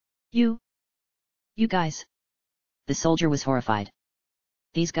 You guys. The soldier was horrified.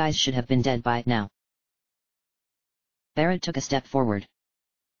 These guys should have been dead by now. Barrett took a step forward.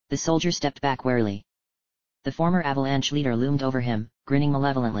 The soldier stepped back warily. The former Avalanche leader loomed over him, grinning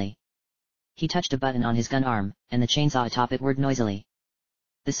malevolently. He touched a button on his gun arm, and the chainsaw atop it whirred noisily.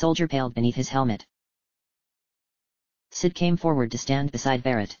 The soldier paled beneath his helmet. Sid came forward to stand beside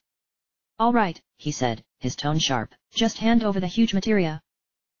Barrett. All right, he said, his tone sharp. Just hand over the huge materia.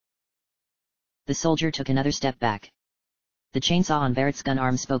 The soldier took another step back. The chainsaw on Barrett's gun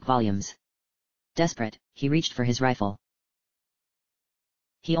arm spoke volumes. Desperate, he reached for his rifle.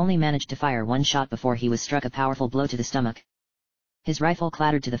 He only managed to fire one shot before he was struck a powerful blow to the stomach. His rifle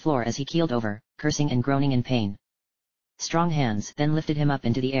clattered to the floor as he keeled over, cursing and groaning in pain. Strong hands then lifted him up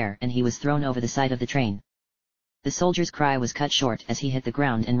into the air and he was thrown over the side of the train. The soldier's cry was cut short as he hit the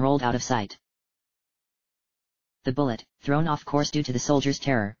ground and rolled out of sight. The bullet, thrown off course due to the soldier's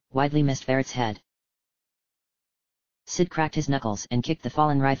terror, widely missed Barrett's head. Sid cracked his knuckles and kicked the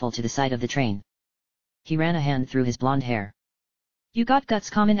fallen rifle to the side of the train. He ran a hand through his blonde hair. "You got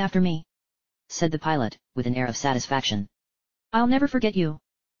guts, come in after me," said the pilot, with an air of satisfaction. "I'll never forget you."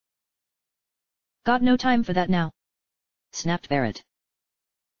 "Got no time for that now," snapped Barrett.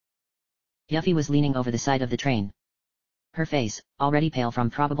 Yuffie was leaning over the side of the train. Her face, already pale from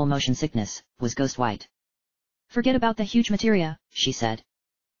probable motion sickness, was ghost white. "Forget about the huge materia," she said.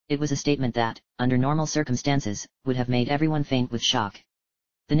 It was a statement that, under normal circumstances, would have made everyone faint with shock.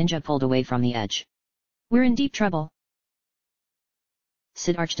 The ninja pulled away from the edge. "We're in deep trouble."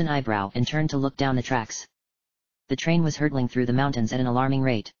 Sid arched an eyebrow and turned to look down the tracks. The train was hurtling through the mountains at an alarming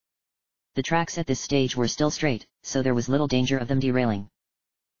rate. The tracks at this stage were still straight, so there was little danger of them derailing.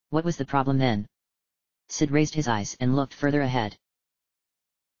 What was the problem then? Sid raised his eyes and looked further ahead.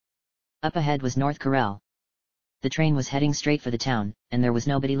 Up ahead was North Corel. The train was heading straight for the town, and there was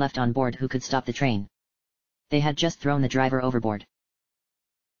nobody left on board who could stop the train. They had just thrown the driver overboard.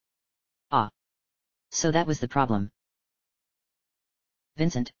 Ah. So that was the problem.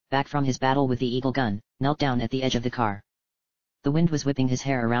 Vincent, back from his battle with the eagle gun, knelt down at the edge of the car. The wind was whipping his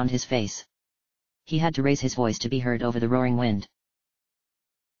hair around his face. He had to raise his voice to be heard over the roaring wind.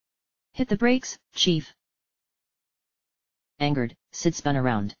 "Hit the brakes, Chief." Angered, Sid spun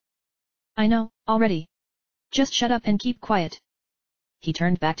around. "I know, already. Just shut up and keep quiet." He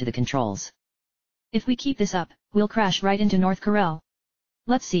turned back to the controls. "If we keep this up, we'll crash right into North Corel.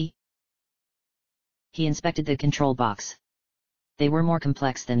 Let's see." He inspected the control box. They were more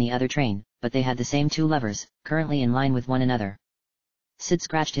complex than the other train, but they had the same two levers, currently in line with one another. Sid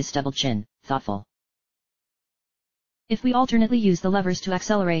scratched his stubbled chin, thoughtful. "If we alternately use the levers to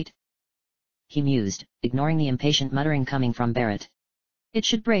accelerate," he mused, ignoring the impatient muttering coming from Barrett. "It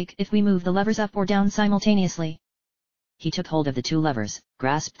should brake if we move the levers up or down simultaneously." He took hold of the two levers,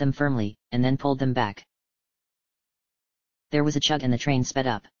 grasped them firmly, and then pulled them back. There was a chug and the train sped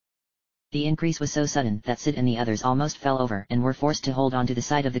up. The increase was so sudden that Sid and the others almost fell over and were forced to hold onto the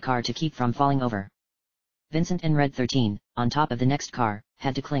side of the car to keep from falling over. Vincent and Red 13, on top of the next car,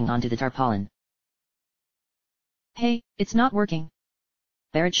 had to cling onto the tarpaulin. "Hey, it's not working,"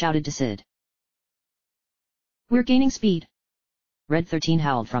 Barrett shouted to Sid. "We're gaining speed." Red 13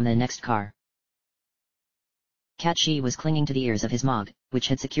 howled from the next car. Cat Shi was clinging to the ears of his Mog, which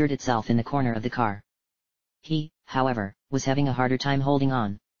had secured itself in the corner of the car. He, however, was having a harder time holding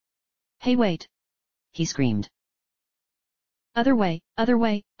on. "Hey, wait!" he screamed. "Other way, other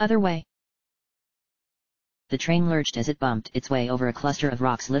way, other way!" The train lurched as it bumped its way over a cluster of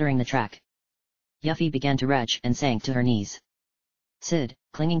rocks littering the track. Yuffie began to retch and sank to her knees. Sid,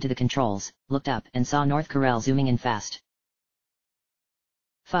 clinging to the controls, looked up and saw North Corel zooming in fast.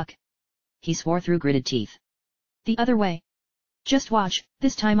 "Fuck!" he swore through gritted teeth. "The other way! Just watch,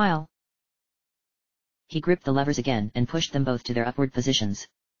 this time I'll..." He gripped the levers again and pushed them both to their upward positions.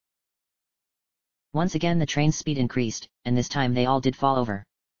 Once again the train's speed increased, and this time they all did fall over.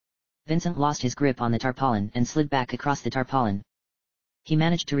 Vincent lost his grip on the tarpaulin and slid back across the tarpaulin. He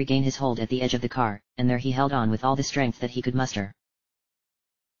managed to regain his hold at the edge of the car, and there he held on with all the strength that he could muster.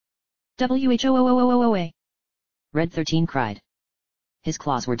 "WHOOOOOOA!" Red 13 cried. His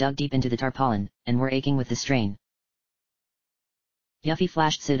claws were dug deep into the tarpaulin, and were aching with the strain. Yuffie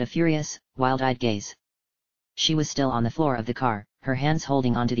flashed Sid a furious, wild-eyed gaze. She was still on the floor of the car, her hands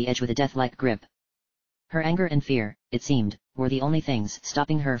holding onto the edge with a death-like grip. Her anger and fear, it seemed, were the only things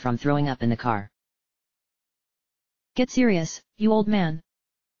stopping her from throwing up in the car. "Get serious, you old man."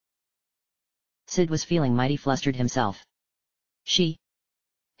 Sid was feeling mighty flustered himself.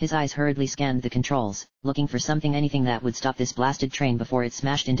 His eyes hurriedly scanned the controls, looking for anything that would stop this blasted train before it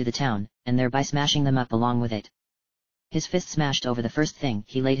smashed into the town, and thereby smashing them up along with it. His fist smashed over the first thing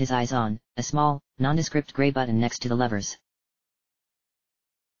he laid his eyes on, a small, nondescript gray button next to the levers.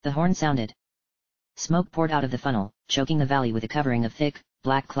 The horn sounded. Smoke poured out of the funnel, choking the valley with a covering of thick,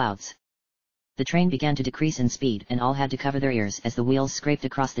 black clouds. The train began to decrease in speed and all had to cover their ears as the wheels scraped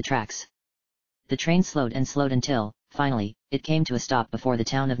across the tracks. The train slowed and slowed until, finally, it came to a stop before the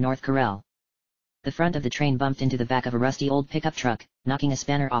town of North Corel. The front of the train bumped into the back of a rusty old pickup truck, knocking a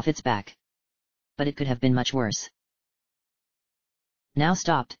spanner off its back. But it could have been much worse. Now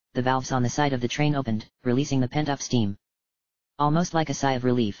stopped, the valves on the side of the train opened, releasing the pent-up steam. Almost like a sigh of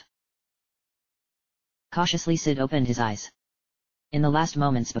relief. Cautiously Sid opened his eyes. In the last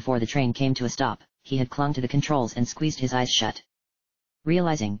moments before the train came to a stop, he had clung to the controls and squeezed his eyes shut.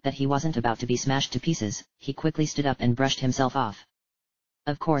 Realizing that he wasn't about to be smashed to pieces, he quickly stood up and brushed himself off.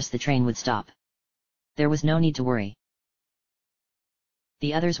 Of course the train would stop. There was no need to worry.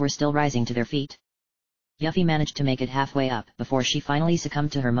 The others were still rising to their feet. Yuffie managed to make it halfway up before she finally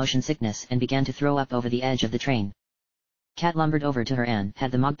succumbed to her motion sickness and began to throw up over the edge of the train. Kat lumbered over to her and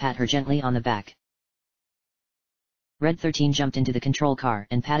had the Mog pat her gently on the back. Red 13 jumped into the control car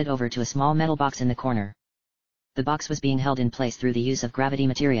and padded over to a small metal box in the corner. The box was being held in place through the use of gravity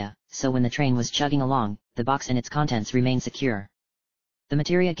materia, so when the train was chugging along, the box and its contents remained secure. The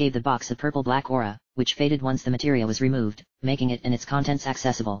materia gave the box a purple-black aura, which faded once the materia was removed, making it and its contents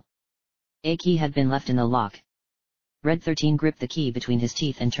accessible. A key had been left in the lock. Red 13 gripped the key between his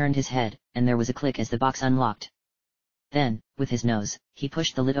teeth and turned his head, and there was a click as the box unlocked. Then, with his nose, he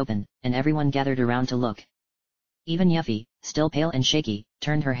pushed the lid open, and everyone gathered around to look. Even Yuffie, still pale and shaky,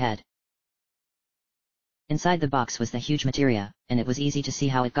 turned her head. Inside the box was the huge materia, and it was easy to see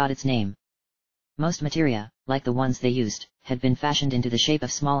how it got its name. Most materia, like the ones they used, had been fashioned into the shape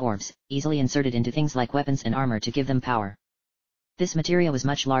of small orbs, easily inserted into things like weapons and armor to give them power. This materia was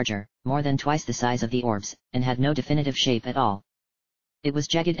much larger, more than twice the size of the orbs, and had no definitive shape at all. It was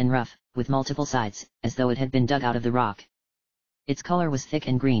jagged and rough, with multiple sides, as though it had been dug out of the rock. Its color was thick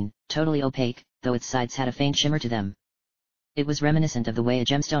and green, totally opaque, though its sides had a faint shimmer to them. It was reminiscent of the way a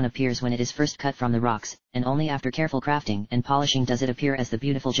gemstone appears when it is first cut from the rocks, and only after careful crafting and polishing does it appear as the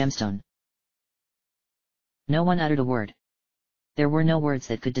beautiful gemstone. No one uttered a word. There were no words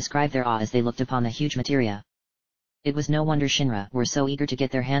that could describe their awe as they looked upon the huge materia. It was no wonder Shinra were so eager to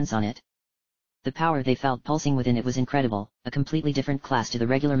get their hands on it. The power they felt pulsing within it was incredible, a completely different class to the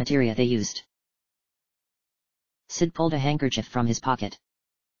regular materia they used. Sid pulled a handkerchief from his pocket.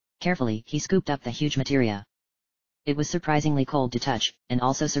 Carefully he scooped up the huge materia. It was surprisingly cold to touch, and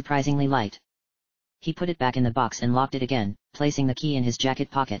also surprisingly light. He put it back in the box and locked it again, placing the key in his jacket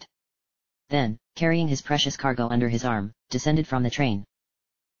pocket. Then, carrying his precious cargo under his arm, descended from the train.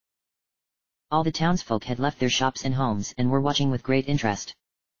 All the townsfolk had left their shops and homes and were watching with great interest.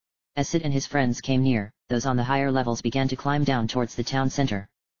 As Sid and his friends came near, those on the higher levels began to climb down towards the town center.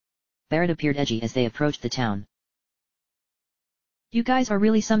 Barrett appeared edgy as they approached the town. "You guys are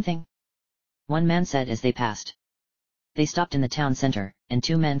really something," one man said as they passed. They stopped in the town center, and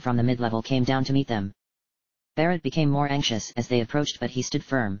two men from the mid-level came down to meet them. Barrett became more anxious as they approached, but he stood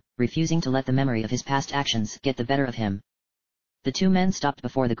firm, refusing to let the memory of his past actions get the better of him. The two men stopped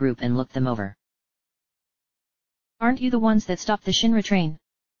before the group and looked them over. "Aren't you the ones that stopped the Shinra train?"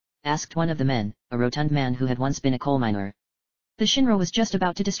 asked one of the men, a rotund man who had once been a coal miner. "The Shinra was just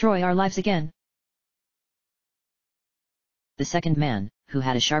about to destroy our lives again." The second man, who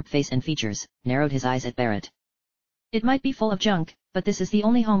had a sharp face and features, narrowed his eyes at Barrett. "It might be full of junk, but this is the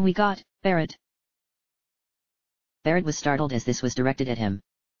only home we got, Barrett." Barrett was startled as this was directed at him.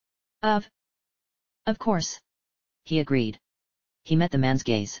 Of course," he agreed. He met the man's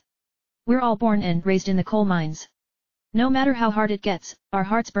gaze. "We're all born and raised in the coal mines. No matter how hard it gets, our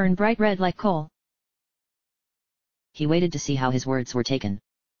hearts burn bright red like coal." He waited to see how his words were taken.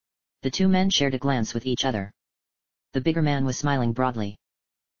 The two men shared a glance with each other. The bigger man was smiling broadly.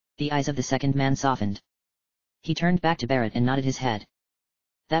 The eyes of the second man softened. He turned back to Barrett and nodded his head.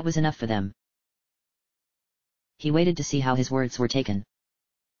 That was enough for them. He waited to see how his words were taken.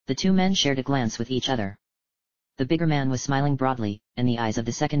 The two men shared a glance with each other. The bigger man was smiling broadly, and the eyes of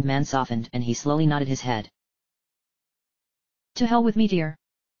the second man softened and he slowly nodded his head. "To hell with Meteor!"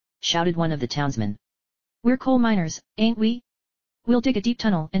 shouted one of the townsmen. "We're coal miners, ain't we? We'll dig a deep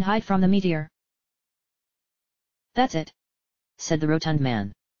tunnel and hide from the meteor." "That's it," said the rotund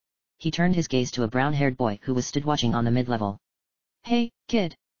man. He turned his gaze to a brown-haired boy who was stood watching on the mid-level. "Hey,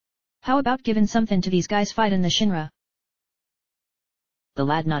 kid. How about giving something to these guys fightin' the Shinra?" The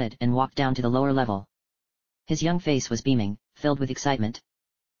lad nodded and walked down to the lower level. His young face was beaming, filled with excitement.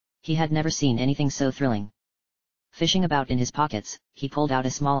 He had never seen anything so thrilling. Fishing about in his pockets, he pulled out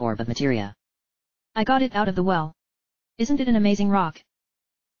a small orb of materia. "I got it out of the well. Isn't it an amazing rock?"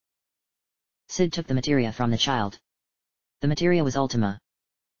 Sid took the materia from the child. The materia was Ultima.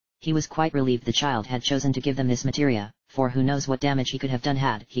 He was quite relieved the child had chosen to give them this materia, for who knows what damage he could have done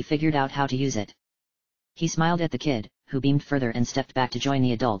had he figured out how to use it. He smiled at the kid, who beamed further and stepped back to join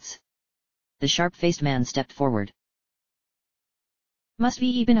the adults. The sharp-faced man stepped forward. "Must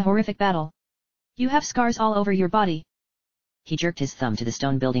be been a horrific battle. You have scars all over your body." He jerked his thumb to the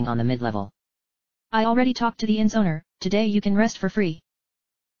stone building on the mid-level. "I already talked to the inn's owner, today you can rest for free."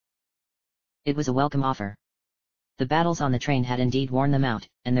 It was a welcome offer. The battles on the train had indeed worn them out,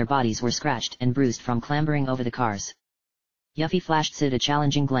 and their bodies were scratched and bruised from clambering over the cars. Yuffie flashed Sid a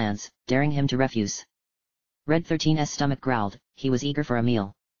challenging glance, daring him to refuse. Red 13's stomach growled, he was eager for a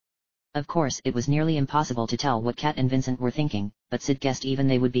meal. Of course it was nearly impossible to tell what Kat and Vincent were thinking, but Sid guessed even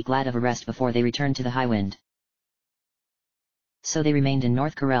they would be glad of a rest before they returned to the high wind. So they remained in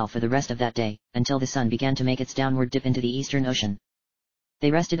North Corel for the rest of that day, until the sun began to make its downward dip into the eastern ocean.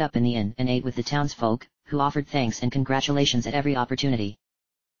 They rested up in the inn and ate with the townsfolk, who offered thanks and congratulations at every opportunity.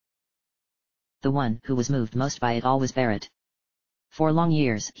 The one who was moved most by it all was Barrett. For long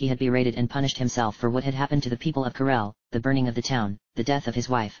years he had berated and punished himself for what had happened to the people of Corel, the burning of the town, the death of his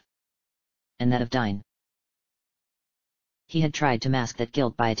wife, and that of Dine. He had tried to mask that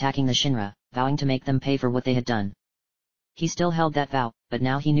guilt by attacking the Shinra, vowing to make them pay for what they had done. He still held that vow, but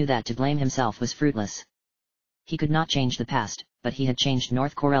now he knew that to blame himself was fruitless. He could not change the past, but he had changed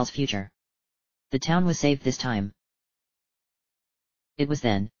North Corel's future. The town was saved this time. It was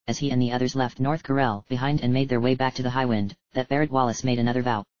then, as he and the others left North Corel behind and made their way back to the Highwind, that Barrett Wallace made another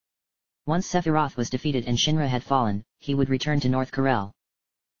vow. Once Sephiroth was defeated and Shinra had fallen, he would return to North Corel.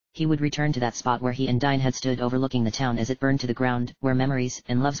 He would return to that spot where he and Dine had stood overlooking the town as it burned to the ground, where memories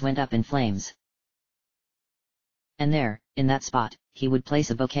and loves went up in flames. And there, in that spot, he would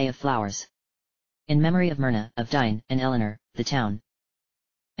place a bouquet of flowers. In memory of Myrna, of Dine, and Eleanor, the town.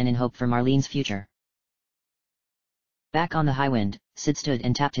 And in hope for Marlene's future. Back on the Highwind, Sid stood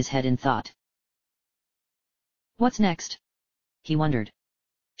and tapped his head in thought. What's next? He wondered.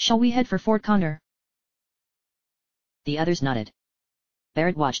 Shall we head for Fort Condor? The others nodded.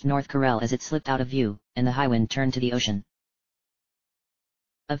 Barrett watched North Corel as it slipped out of view, and the Highwind turned to the ocean.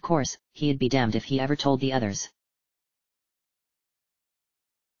 Of course, he'd be damned if he ever told the others.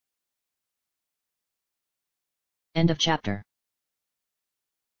 End of chapter.